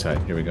confusing side.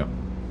 Here we go.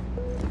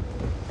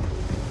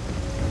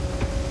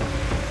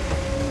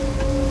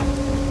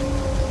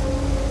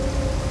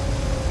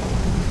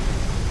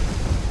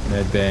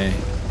 Med bay.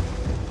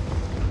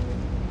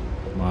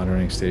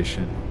 Monitoring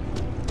station.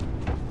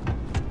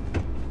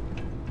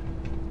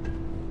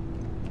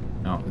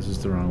 No, this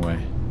is the wrong way.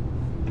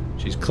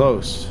 She's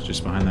close,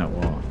 just behind that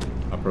wall.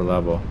 Upper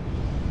level.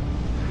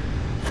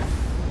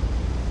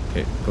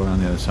 Okay, go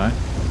around the other side.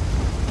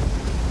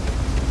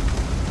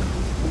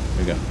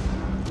 There we go.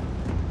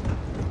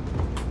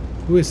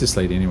 Who is this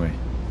lady anyway?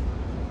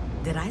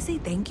 Did I say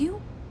thank you?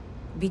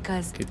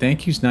 Because Okay,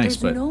 thank you's nice,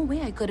 there's but no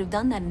way I could have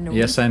done that in a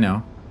yes, week. I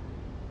know.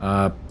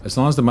 As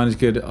long as the money's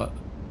good.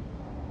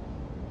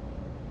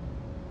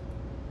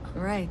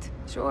 Right,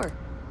 sure.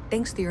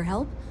 Thanks to your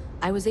help,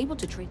 I was able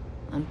to trade.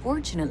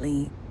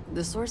 Unfortunately,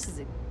 the source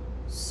is...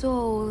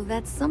 So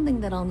that's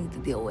something that I'll need to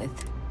deal with.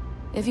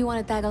 If you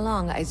want to tag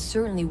along, I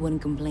certainly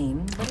wouldn't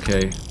complain.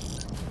 Okay,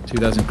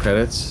 2,000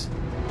 credits.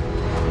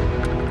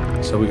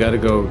 So we got to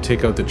go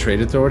take out the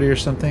trade authority or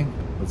something.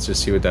 Let's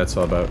just see what that's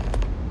all about.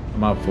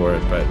 I'm up for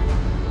it, but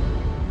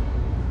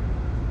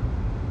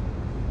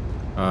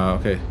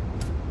okay.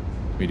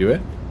 Can we do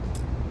it?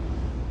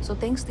 So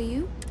thanks to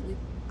you,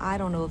 I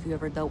don't know if you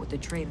ever dealt with the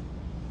trader.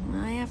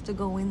 I have to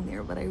go in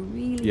there, but I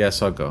really...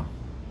 Yes, I'll go.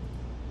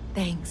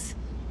 Thanks.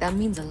 That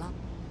means a lot.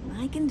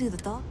 I can do the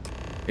talk.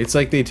 It's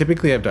like they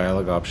typically have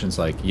dialogue options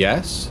like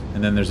yes,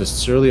 and then there's a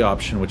surly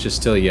option which is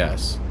still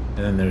yes,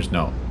 and then there's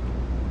no.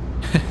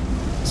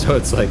 So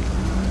it's like,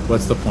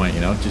 what's the point, you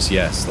know? Just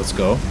yes, let's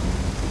go.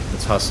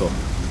 Let's hustle.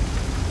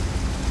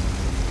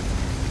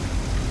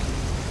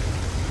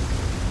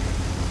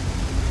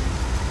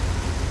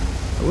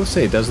 I will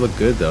say it does look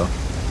good though.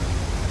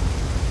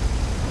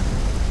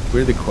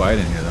 Weirdly quiet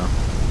in here though.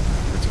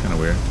 That's kind of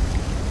weird.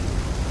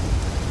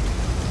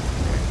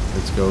 Okay,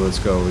 let's go, let's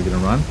go. Are we gonna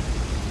run?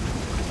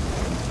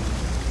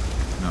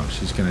 No,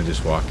 she's gonna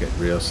just walk it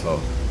real slow.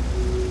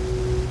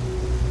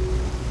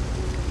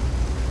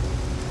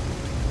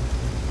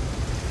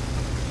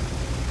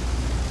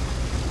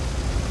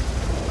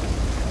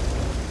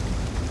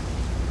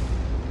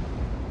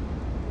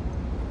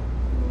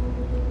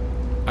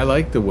 I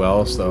like the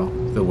wells though.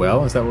 The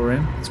well, is that what we're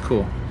in? It's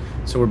cool.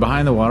 So we're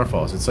behind the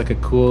waterfalls. It's like a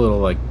cool little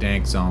like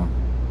dank zone.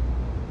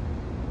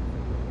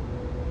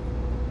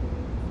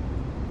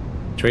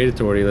 Trade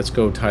authority, let's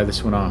go tie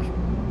this one off.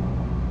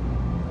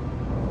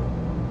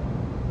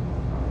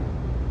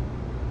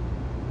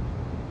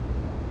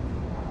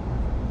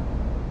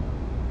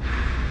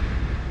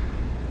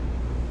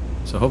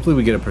 So hopefully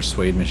we get a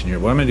persuade mission here.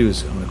 What I'm gonna do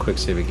is I'm gonna quick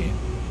save a game.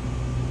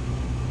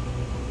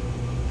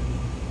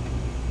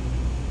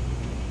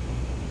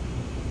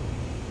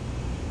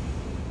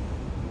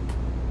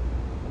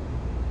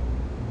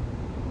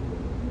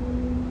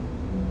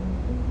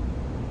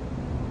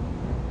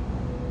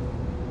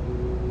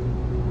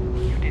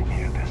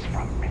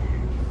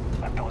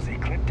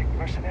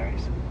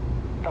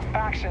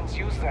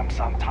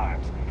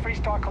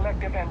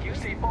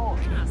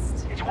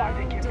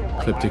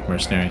 Ecliptic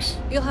mercenaries.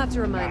 You'll have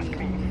to remind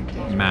me.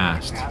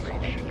 Masked. I'm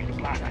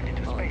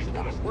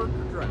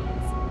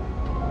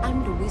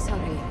Luisa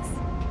Reyes.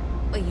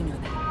 Well, you know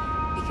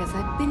that. Because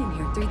I've been in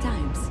here 3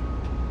 times.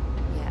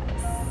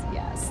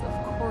 Yes,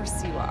 of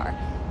course you are.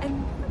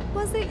 And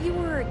what was it you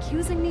were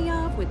accusing me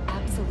of with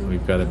absolute...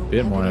 We've got a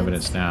bit more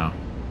evidence now.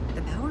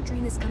 The power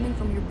drain is coming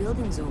from your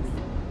building, Zoe.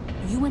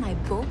 You and I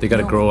both They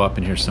gotta grow up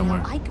in here somewhere.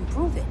 Now I can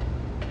prove it.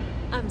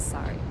 I'm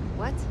sorry,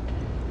 what?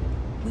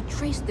 We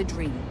traced the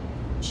drain.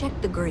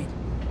 Checked the grid.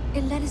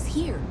 It led us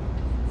here.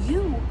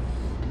 You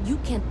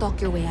can't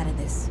talk your way out of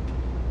this.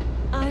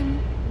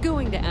 I'm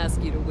going to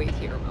ask you to wait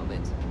here a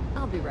moment.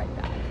 I'll be right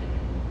back.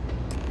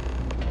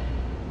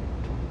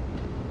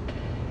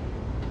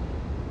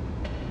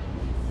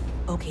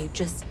 Okay,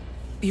 just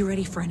be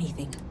ready for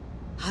anything.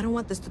 I don't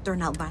want this to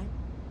turn out bad.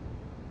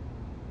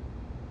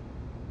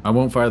 I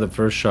won't fire the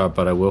first shot,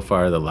 but I will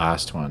fire the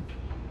last one.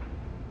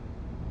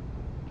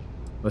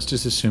 Let's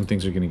just assume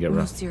things are gonna get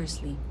rough. No,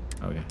 seriously.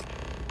 Okay.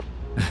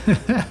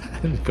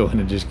 Go in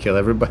and just kill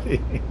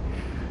everybody.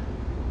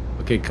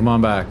 Okay, come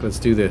on back. Let's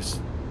do this.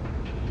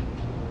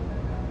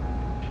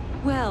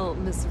 Well,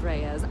 Miss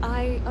Reyes,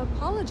 I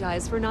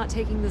apologize for not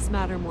taking this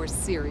matter more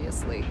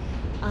seriously.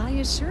 I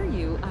assure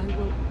you I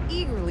will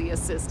eagerly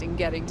assist in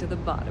getting to the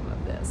bottom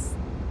of this.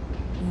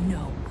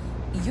 No,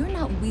 You're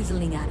not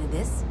weaseling out of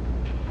this.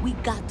 We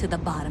got to the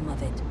bottom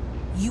of it.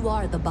 You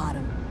are the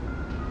bottom.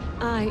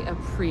 I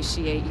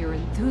appreciate your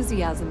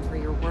enthusiasm for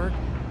your work,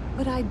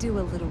 but I do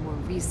a little more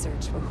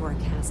research before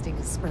casting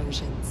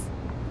aspersions.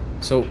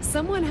 So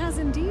someone has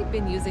indeed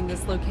been using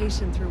this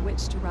location through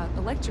which to route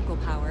electrical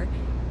power.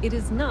 It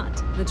is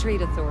not the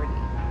Trade Authority.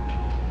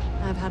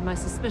 I've had my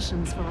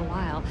suspicions for a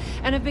while,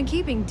 and have been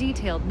keeping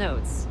detailed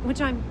notes,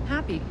 which I'm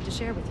happy to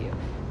share with you.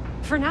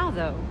 For now,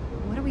 though,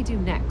 what do we do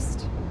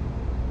next?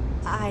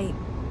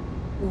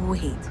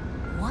 Wait,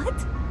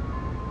 what?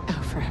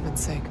 Oh, for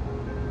heaven's sake.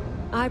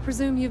 I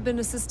presume you've been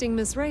assisting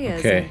Miss Reyes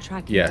okay. in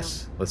tracking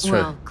Yes, down... let's try.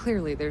 Well,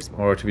 clearly there's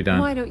more to be done.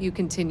 Why don't you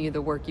continue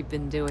the work you've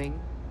been doing?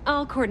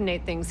 I'll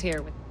coordinate things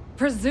here with...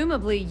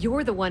 Presumably,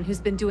 you're the one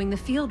who's been doing the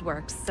field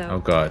work, so... Oh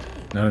god,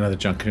 not another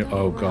junction.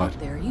 Oh god.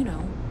 There, you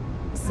know.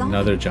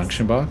 Another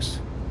junction box?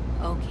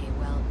 Okay,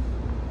 well,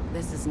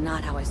 this is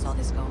not how I saw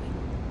this going.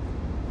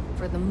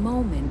 For the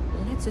moment,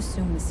 let's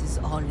assume this is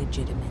all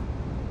legitimate.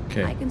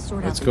 Okay, I can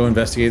sort let's out go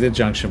investigate the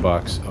junction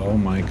box. Oh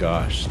my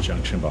gosh,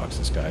 junction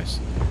boxes, guys.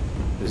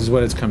 This is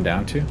what it's come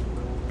down to.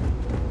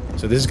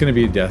 So this is going to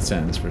be a death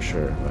sentence for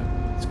sure, but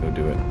let's go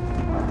do it.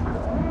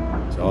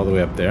 It's all the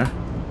way up there.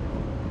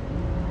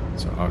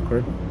 So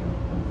awkward.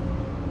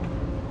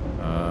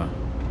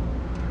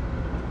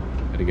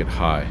 Gotta get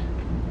high.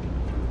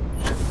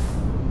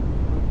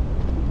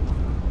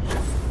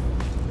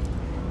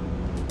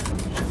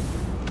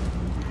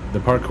 The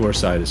parkour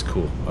side is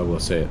cool, I will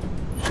say it.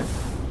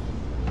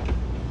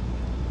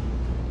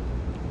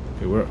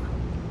 Okay, we're...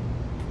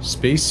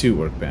 Spacesuit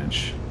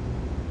workbench.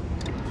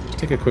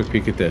 Take a quick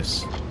peek at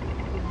this.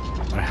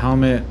 Our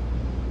helmet.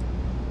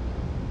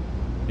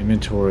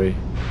 Inventory.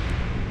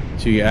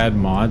 So you add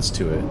mods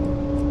to it.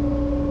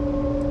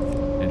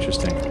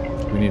 Interesting.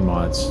 We need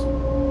mods.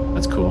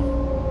 That's cool.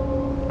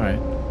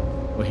 Alright.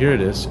 Well, here it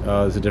is.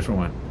 There's a different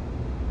one.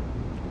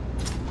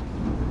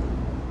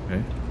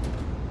 Okay.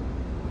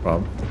 No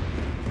problem.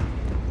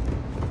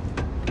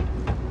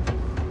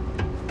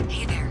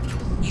 Hey there.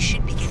 You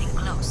should be getting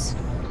close.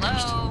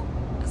 Hello?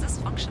 Is this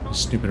functional?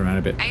 Just snooping around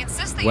a bit. I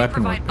insist that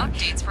Weapon you provide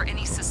workbench. updates for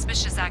any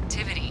suspicious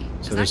activity.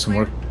 So there's some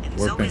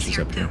workbenches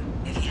up here.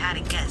 If you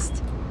hadn't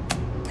guessed.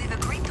 We've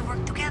agreed to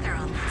work together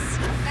on this.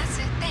 That's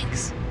it,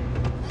 thanks.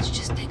 Let's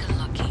just take a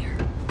look here.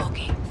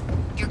 Okay.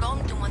 You're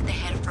going to want to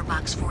head for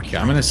box 45. Okay,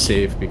 I'm gonna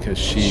save because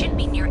she... Should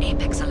be near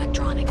Apex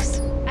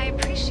Electronics. I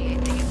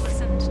appreciate that you've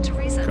listened to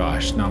reason.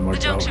 Gosh, not more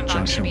junction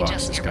boxes,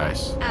 boxes,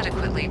 guys.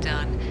 Adequately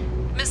done.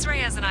 Miss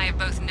Reyes and I have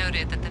both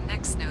noted that the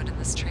next node in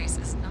this trace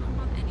is not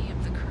on any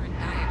of the current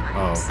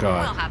diagrams. Oh,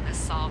 God. We'll have this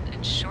solved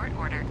in short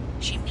order.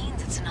 She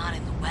means it's not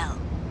in the well.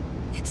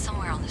 It's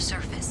somewhere on the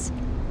surface.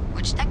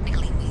 Which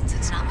technically means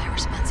it's not my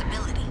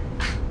responsibility.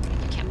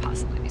 You can't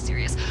possibly be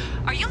serious.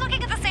 Are you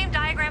looking at the same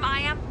diagram I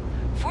am?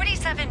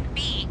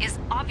 47B is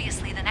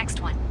obviously the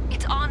next one.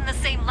 It's on the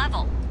same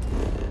level.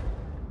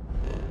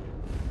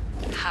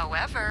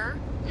 However,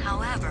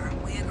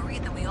 we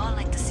agreed that we all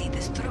like to see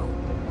this through.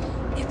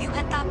 If you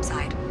head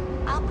topside,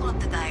 I'll pull up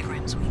the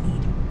diagrams we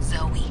need.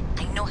 Zoe,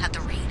 I know how to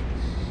read.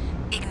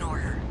 Ignore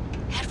her.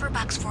 Head for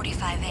box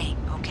 45A,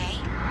 okay?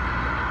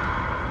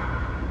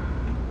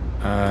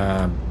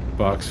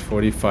 Box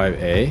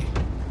 45A.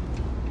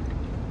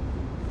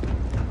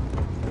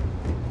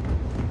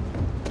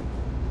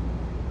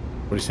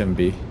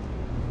 $47B.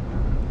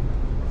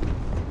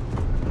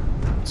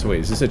 So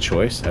wait, is this a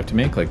choice I have to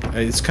make? Like,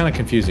 it's kind of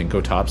confusing.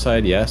 Go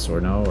topside, yes or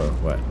no, or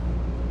what?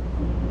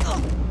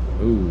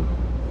 Ooh.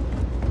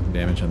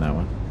 Damage on that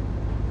one.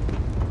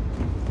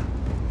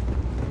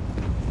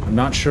 I'm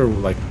not sure,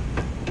 like,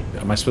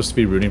 am I supposed to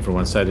be rooting for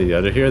one side or the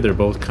other here? They're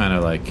both kind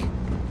of like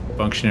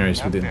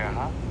functionaries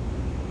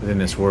within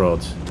this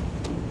world.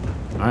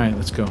 Alright,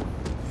 let's go.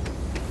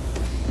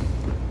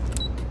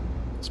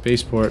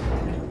 Spaceport.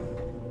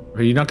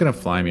 Are you not gonna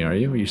fly me, are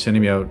you? Are you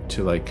sending me out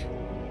to, like,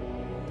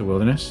 the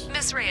wilderness?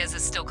 Miss Reyes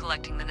is still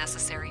collecting the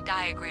necessary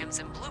diagrams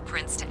and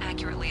blueprints to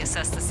accurately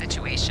assess the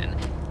situation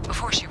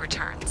before she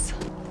returns.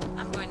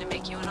 I'm going to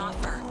make you an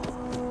offer.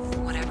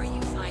 Whatever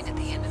you find at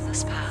the end of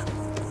this path,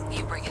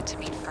 you bring it to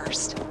me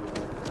first.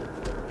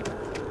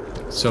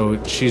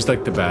 So she's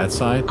like the bad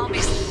side? I'll be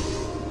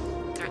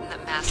certain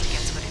that Master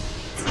gets what it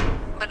needs,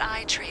 but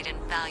I trade in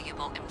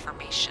valuable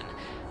information.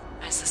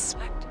 I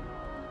suspect.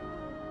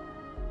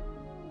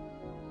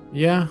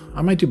 Yeah,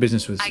 I might do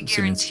business with I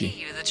guarantee Zeminski.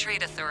 you the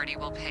Trade Authority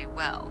will pay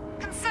well.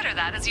 Consider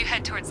that as you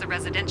head towards the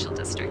residential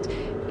district.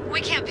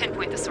 We can't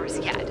pinpoint the source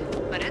yet,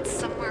 but it's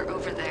somewhere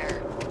over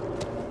there.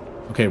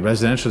 Okay,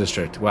 residential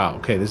district. Wow,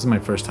 okay, this is my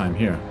first time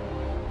here.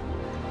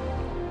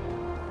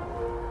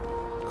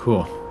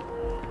 Cool.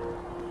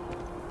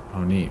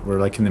 Oh, neat. We're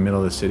like in the middle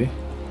of the city.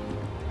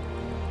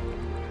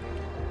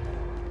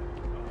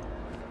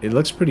 It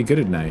looks pretty good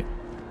at night.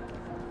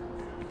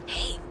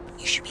 Hey,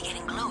 you should be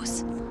getting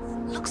close.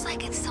 Looks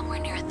like it's somewhere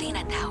near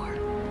Athena Tower.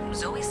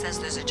 Zoe says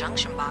there's a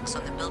junction box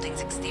on the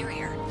building's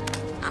exterior.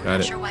 I'm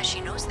not sure why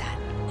she knows that.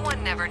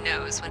 One never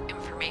knows when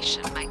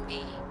information might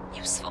be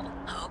useful.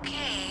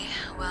 Okay,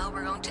 well,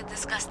 we're going to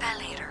discuss that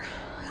later.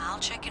 I'll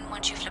check in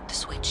once you flip the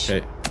switch.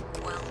 Okay.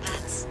 Well,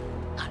 that's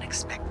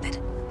unexpected.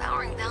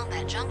 Powering down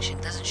that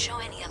junction doesn't show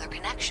any other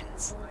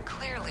connections.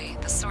 Clearly,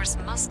 the source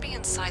must be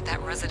inside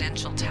that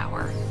residential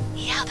tower.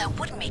 Yeah, that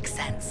would make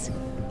sense.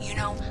 You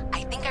know,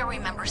 I think I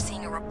remember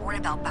seeing a report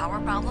about power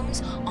problems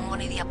on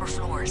one of the upper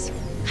floors.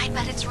 I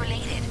bet it's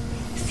related.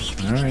 See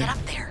if you can get up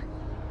there.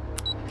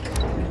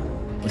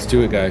 Let's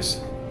do it,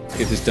 guys. Let's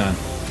get this done.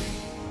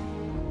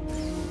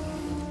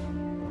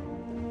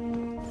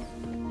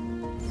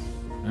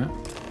 Huh?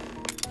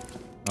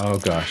 Oh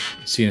gosh.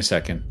 See you in a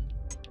second.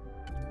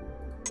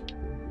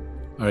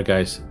 Alright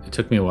guys, it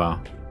took me a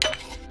while.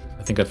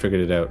 I think I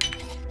figured it out.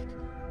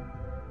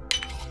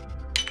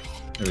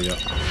 There we go.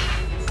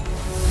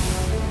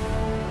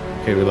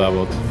 Okay, we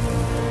leveled.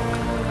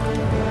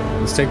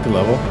 Let's take the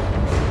level.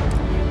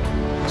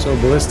 So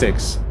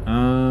ballistics.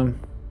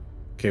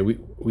 Okay,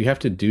 we have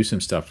to do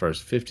some stuff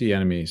first. 50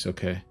 enemies,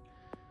 okay.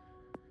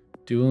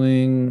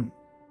 Dueling,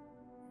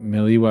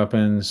 melee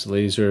weapons,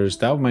 lasers.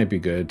 That might be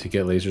good to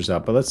get lasers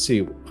up. But let's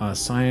see.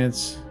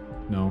 Science.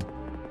 No.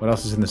 What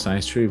else is in the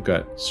science tree? We've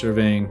got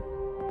surveying.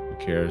 Who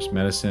cares?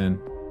 Medicine.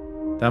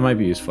 That might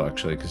be useful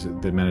actually, because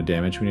the amount of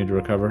damage we need to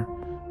recover.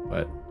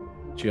 But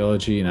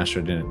geology and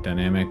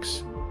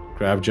astrodynamics.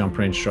 Grav jump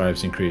range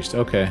drives increased.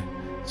 Okay.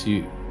 So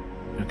you.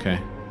 Okay.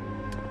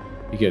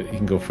 You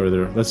can go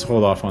further. Let's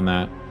hold off on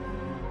that.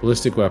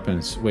 Ballistic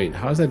weapons. Wait,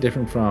 how is that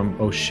different from...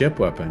 Oh, ship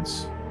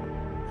weapons.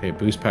 Okay,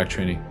 boost pack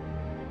training.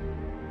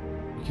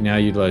 You can now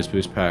utilize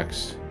boost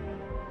packs.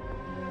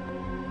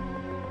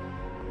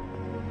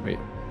 Wait.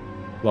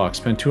 Lock.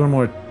 Spend 2 or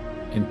more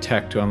in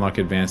tech to unlock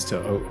advanced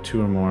to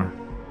 2 or more.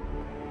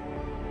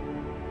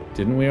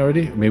 Didn't we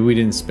already? Maybe we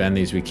didn't spend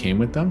these. We came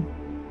with them?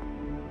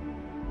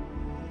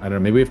 I don't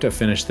know. Maybe we have to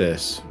finish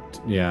this.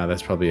 Yeah,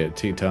 that's probably it.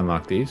 To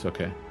unlock these?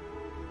 Okay.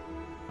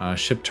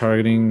 Ship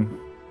targeting.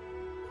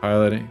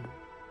 Piloting.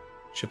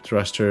 Ship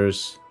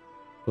thrusters.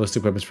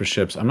 Ballistic weapons for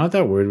ships. I'm not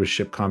that worried with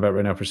ship combat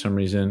right now for some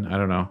reason. I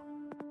don't know.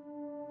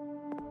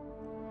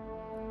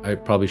 I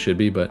probably should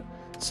be, but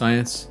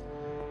science.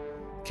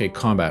 Okay,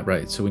 combat,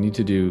 right. So we need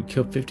to do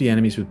kill 50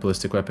 enemies with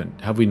ballistic weapon.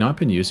 Have we not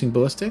been using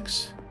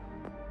ballistics?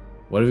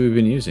 What have we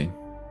been using?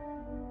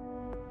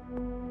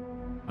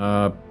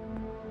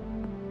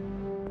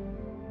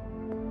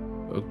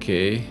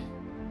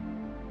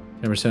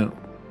 10%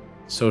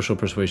 social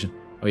persuasion.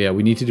 Oh yeah,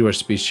 we need to do our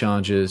speech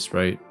challenges,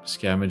 right?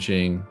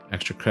 Scavenging,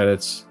 extra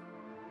credits.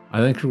 I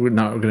think we're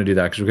going to do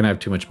that because we're going to have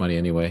too much money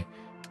anyway.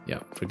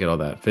 Yeah, forget all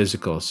that.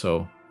 Physical,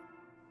 so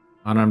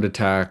unarmed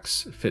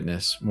attacks,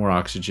 fitness, more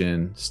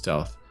oxygen,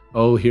 stealth.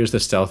 Oh, here's the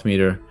stealth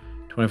meter.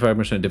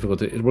 25%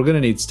 difficulty. We're going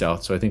to need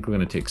stealth, so I think we're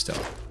going to take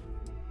stealth.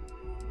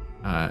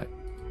 There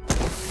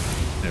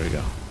we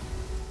go.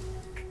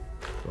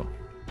 Cool.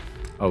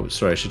 Oh,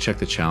 sorry, I should check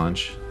the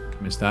challenge.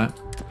 Missed that.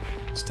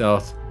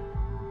 Stealth.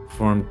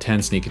 Perform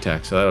 10 sneak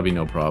attacks, so that'll be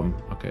no problem.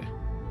 Okay.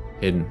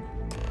 Hidden.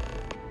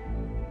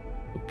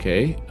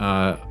 Okay.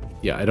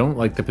 Yeah, I don't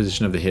like the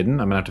position of the hidden.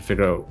 I'm gonna have to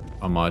figure out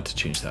a mod to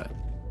change that.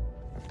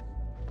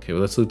 Okay,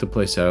 well, let's loot the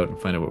place out and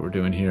find out what we're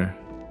doing here.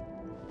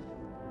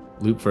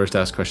 Loot first,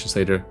 ask questions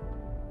later.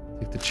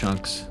 Take the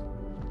chunks.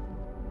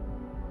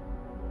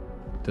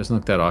 Doesn't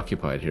look that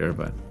occupied here,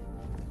 but...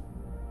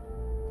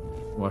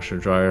 Washer,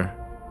 dryer.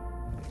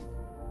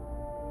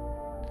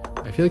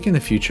 I feel like in the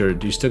future,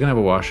 do you still gonna have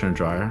a washer and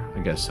dryer? I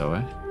guess so,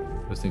 eh?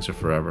 Those things are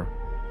forever.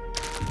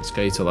 This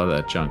guy eats a lot of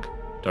that junk.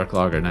 Dark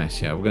lager,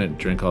 nice. Yeah, we're gonna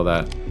drink all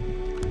that.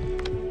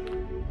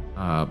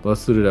 But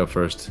let's loot it out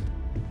first.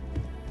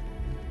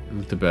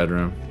 Loot the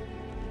bedroom.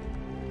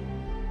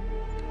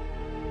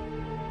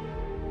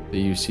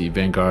 The UC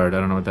Vanguard. I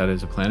don't know what that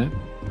is. A planet?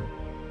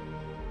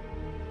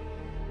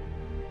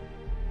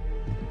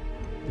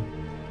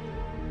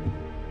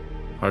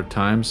 Hard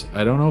times.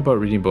 I don't know about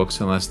reading books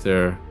unless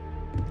they're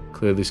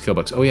clearly skill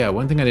books. Oh yeah,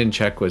 one thing I didn't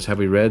check was, have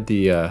we read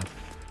the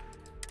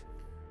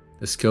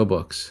skill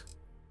books?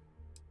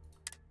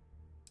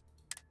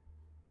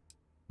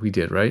 We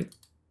did, right?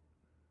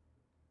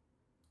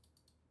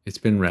 It's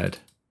been read.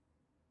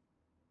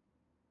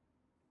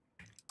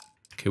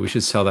 Okay, we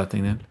should sell that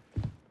thing then.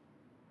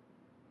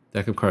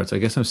 Deck of cards. I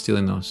guess I'm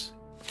stealing those.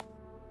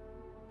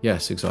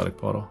 Yes, exotic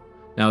bottle.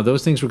 Now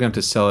those things we're going to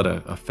have to sell at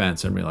a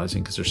fence, I'm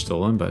realizing, because they're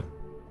stolen, but...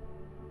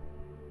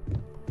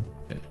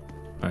 Okay.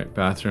 Alright,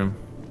 bathroom.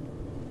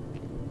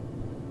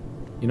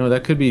 You know,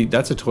 that could be...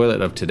 That's a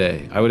toilet of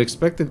today. I would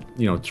expect that,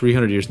 you know,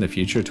 300 years in the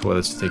future,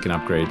 toilets to take an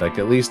upgrade. Like,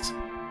 at least,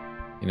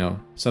 you know,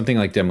 something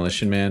like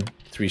Demolition Man.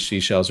 3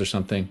 seashells or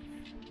something.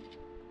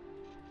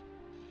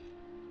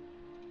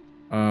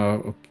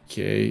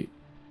 Okay.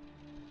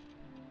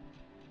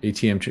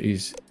 ATM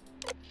trees.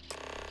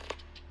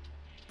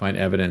 Find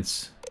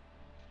evidence.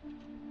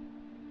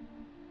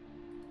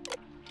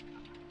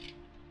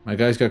 My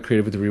guy's got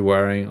creative with the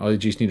rewiring. All the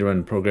G's need to run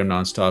the program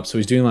non-stop. So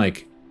he's doing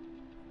like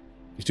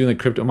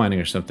crypto mining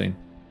or something.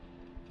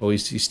 Oh,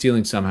 he's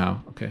stealing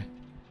somehow. Okay.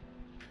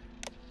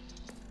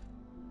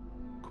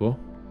 Cool.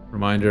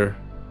 Reminder.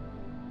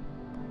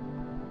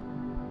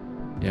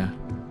 Yeah.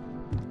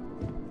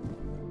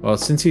 Well,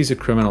 since he's a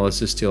criminal, let's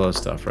just steal his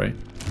stuff, right?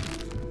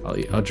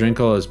 I'll drink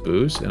all his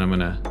booze, and I'm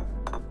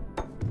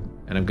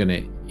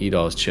gonna eat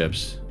all his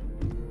chips,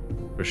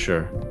 for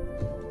sure.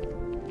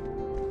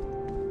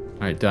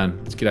 All right, done.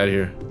 Let's get out of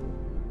here.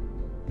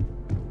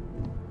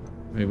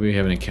 Maybe we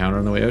have an encounter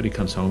on the way out. He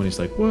comes home and he's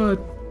like, "What?"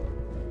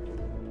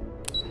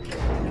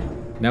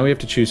 Now we have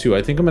to choose who.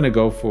 I think I'm gonna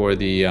go for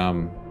the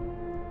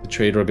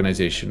trade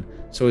organization.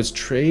 So it's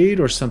trade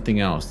or something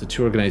else. The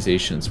two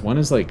organizations. One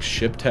is like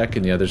ship tech,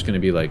 and the other's gonna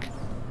be like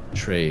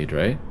trade,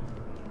 right?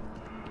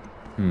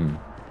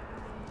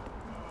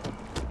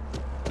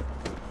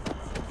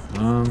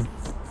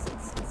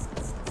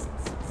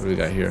 What do we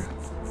got here?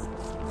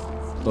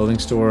 Clothing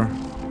store.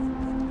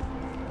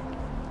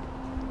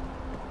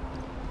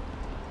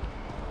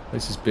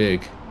 Place is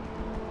big.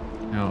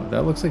 Now,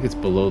 that looks like it's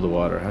below the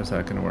water. How's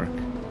that gonna work?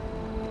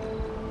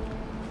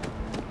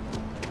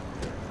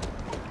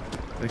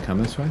 Did they come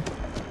this way?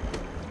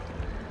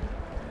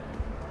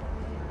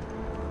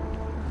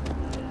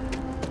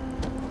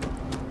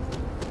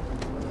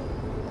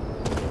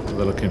 A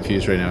little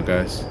confused right now,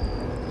 guys.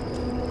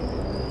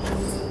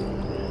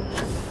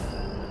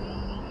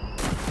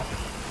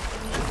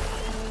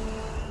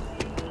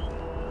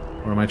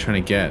 What am I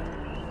trying to get?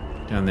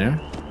 Down there?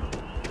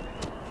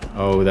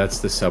 Oh, that's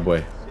the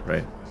subway,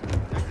 right?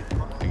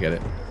 I get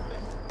it.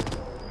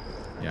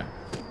 Yeah.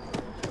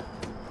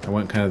 I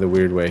went kind of the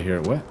weird way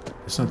here. What?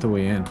 That's not the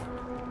way in.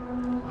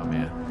 Oh,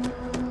 man.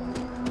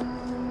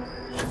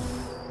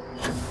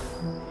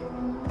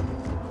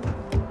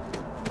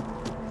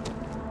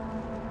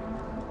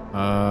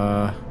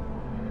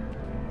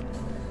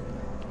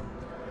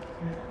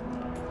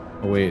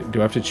 Oh, wait. Do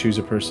I have to choose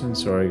a person?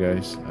 Sorry,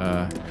 guys.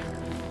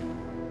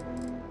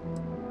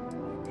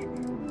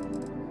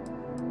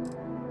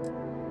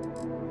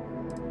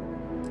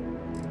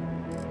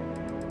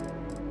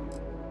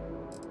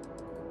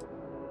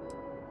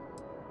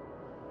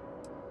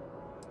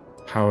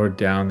 Power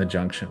down the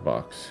junction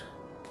box.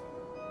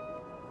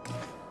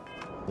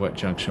 What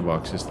junction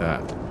box is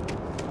that?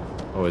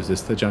 Oh, is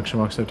this the junction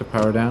box I have to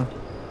power down?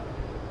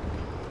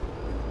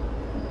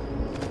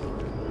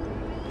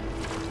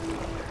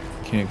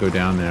 Can't go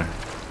down there.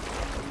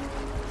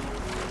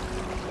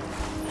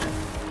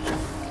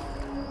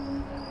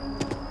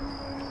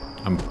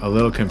 I'm a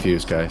little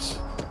confused, guys.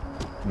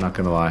 I'm not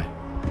gonna lie.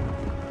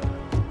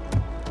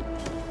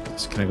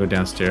 So can I go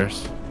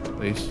downstairs,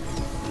 please?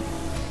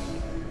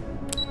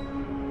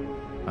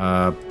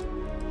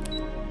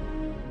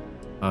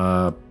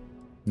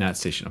 Nat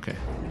station. Okay,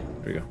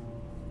 here we go.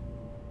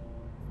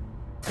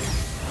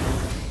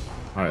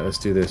 All right, let's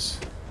do this.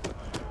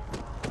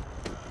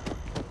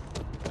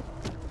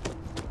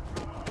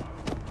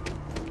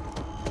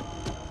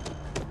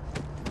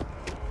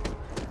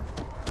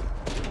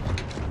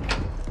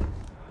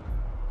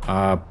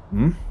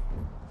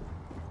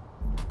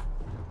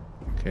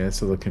 Okay,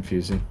 that's a little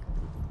confusing.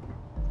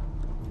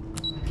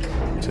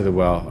 To the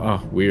well.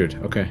 Oh, weird.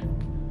 Okay.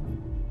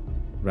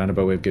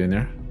 Roundabout way of getting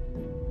there.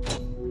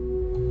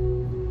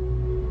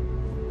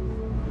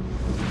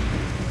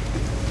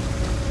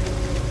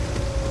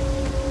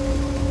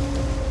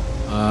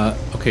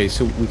 Okay,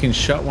 so we can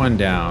shut one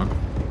down.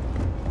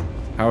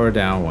 Power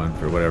down one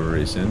for whatever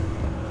reason.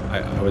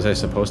 Was I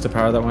supposed to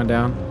power that one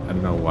down? I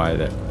don't know why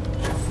that...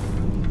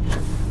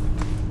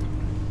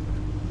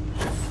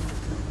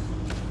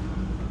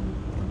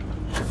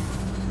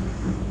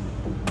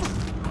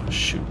 Oh,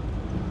 shoot.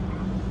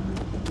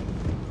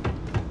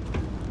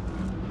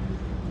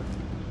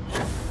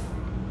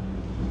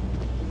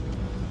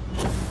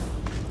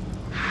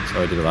 That's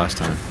how I did it last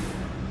time.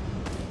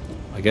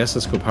 I guess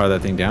let's go power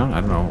that thing down.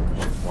 I don't know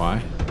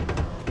why.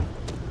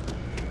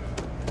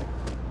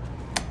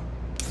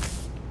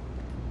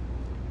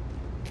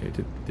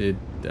 Okay,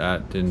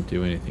 didn't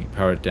do anything.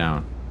 Power it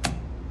down.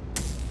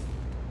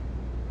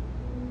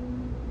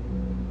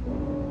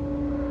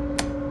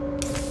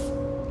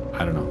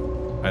 I don't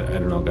know. I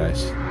don't know,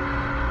 guys.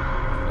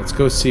 Let's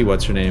go see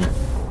what's her name,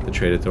 the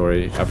trade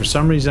authority. For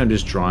some reason, I'm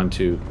just drawn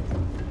to.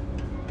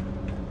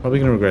 Probably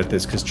gonna regret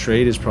this because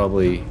trade is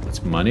probably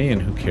it's money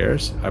and who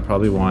cares. I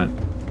probably want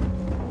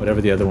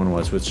whatever the other one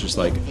was, which is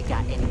like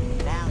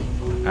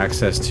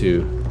access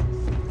to.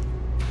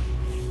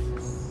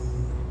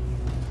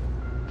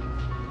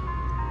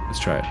 Let's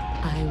try it.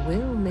 I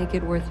will make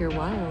it worth your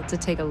while to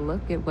take a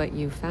look at what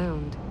you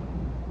found.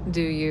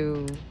 Do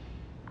you?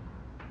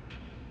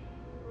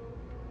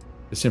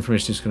 This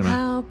information is gonna.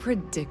 How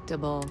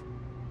predictable.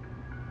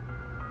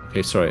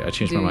 Okay, sorry, I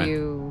changed my mind. Do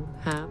you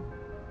have?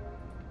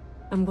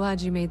 I'm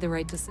glad you made the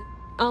right decision.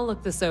 I'll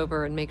look this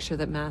over and make sure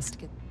that Mast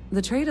gets.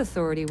 The trade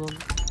authority will.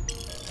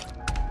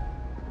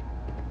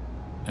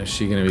 Is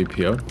she gonna be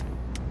PO'd?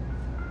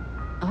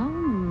 Oh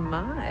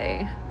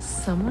my!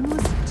 Someone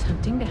was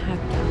attempting to hack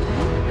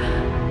Gameplay,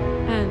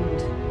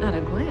 and at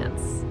a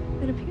glance,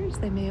 it appears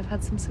they may have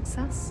had some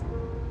success.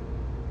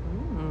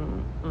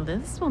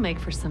 This will make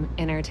for some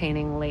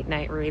entertaining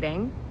late-night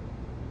reading.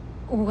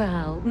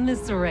 Well,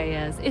 Miss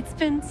Reyes, it's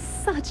been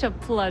such a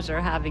pleasure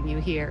having you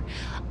here.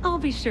 I'll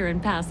be sure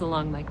and pass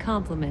along my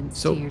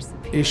compliments to your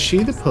superiors. Is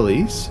she the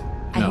police?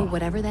 I hope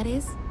whatever that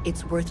is,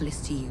 it's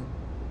worthless to you.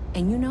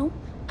 And you know,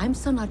 I'm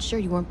still not sure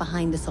you weren't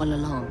behind this all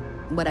along,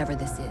 whatever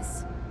this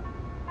is.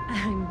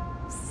 I'm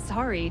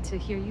sorry to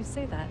hear you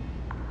say that.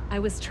 I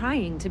was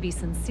trying to be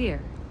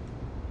sincere.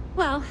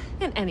 Well,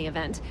 in any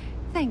event,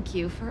 thank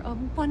you for a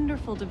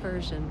wonderful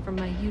diversion from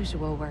my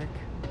usual work.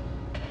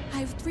 I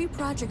have 3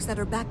 projects that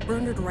are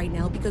backburnered right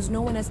now because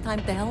no one has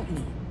time to help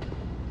me.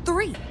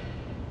 3!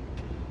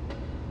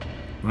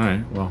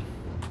 Alright, well.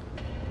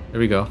 There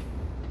we go.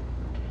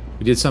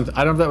 We did something.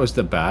 I don't know if that was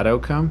the bad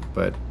outcome,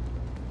 but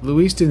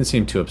Louise didn't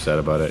seem too upset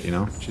about it, you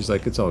know? She's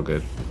like, it's all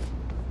good.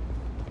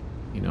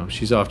 You know,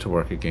 she's off to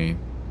work again.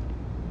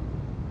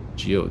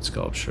 Geode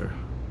sculpture.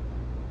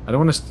 I don't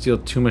want to steal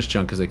too much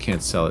junk because I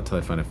can't sell it till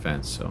I find a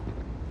fence, so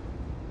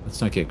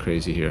let's not get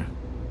crazy here.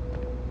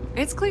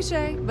 It's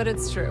cliche, but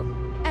it's true.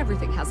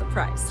 Everything has a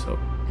price. So,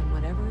 and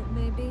whatever it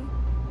may be,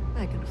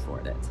 I can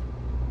afford it.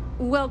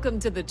 Welcome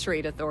to the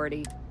Trade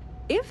Authority.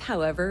 If,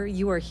 however,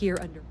 you are here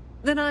under...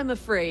 then I'm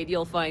afraid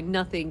you'll find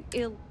nothing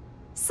ill...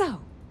 So,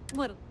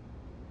 what...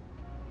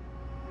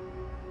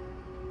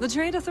 The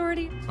Trade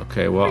Authority...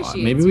 Okay, well,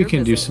 maybe we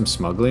can do some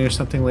smuggling or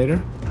something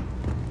later.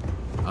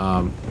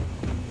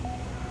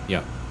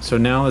 Yeah. So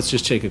now let's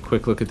just take a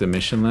quick look at the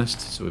mission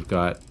list. So we've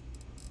got...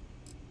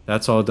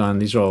 That's all done.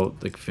 These are all,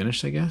 like,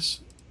 finished, I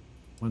guess.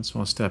 One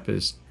small step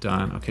is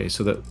done. Okay,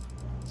 so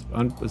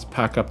let's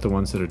pack up the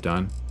ones that are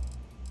done.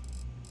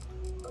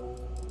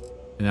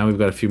 And now we've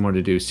got a few more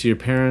to do. See your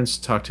parents,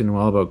 talk to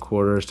Noelle about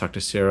quarters, talk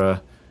to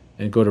Sarah,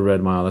 and go to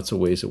Red Mile. That's a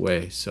ways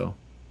away, so...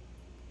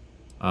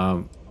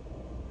 Alright,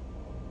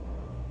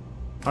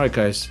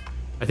 guys.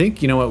 I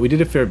think, you know what, we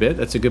did a fair bit.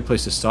 That's a good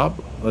place to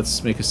stop.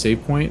 Let's make a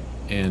save point,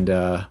 and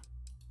let's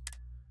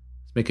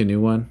make a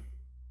new one.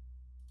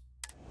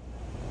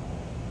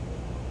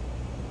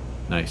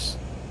 Nice.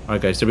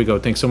 Alright guys, there we go.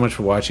 Thanks so much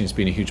for watching. It's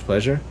been a huge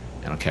pleasure,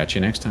 and I'll catch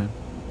you next time.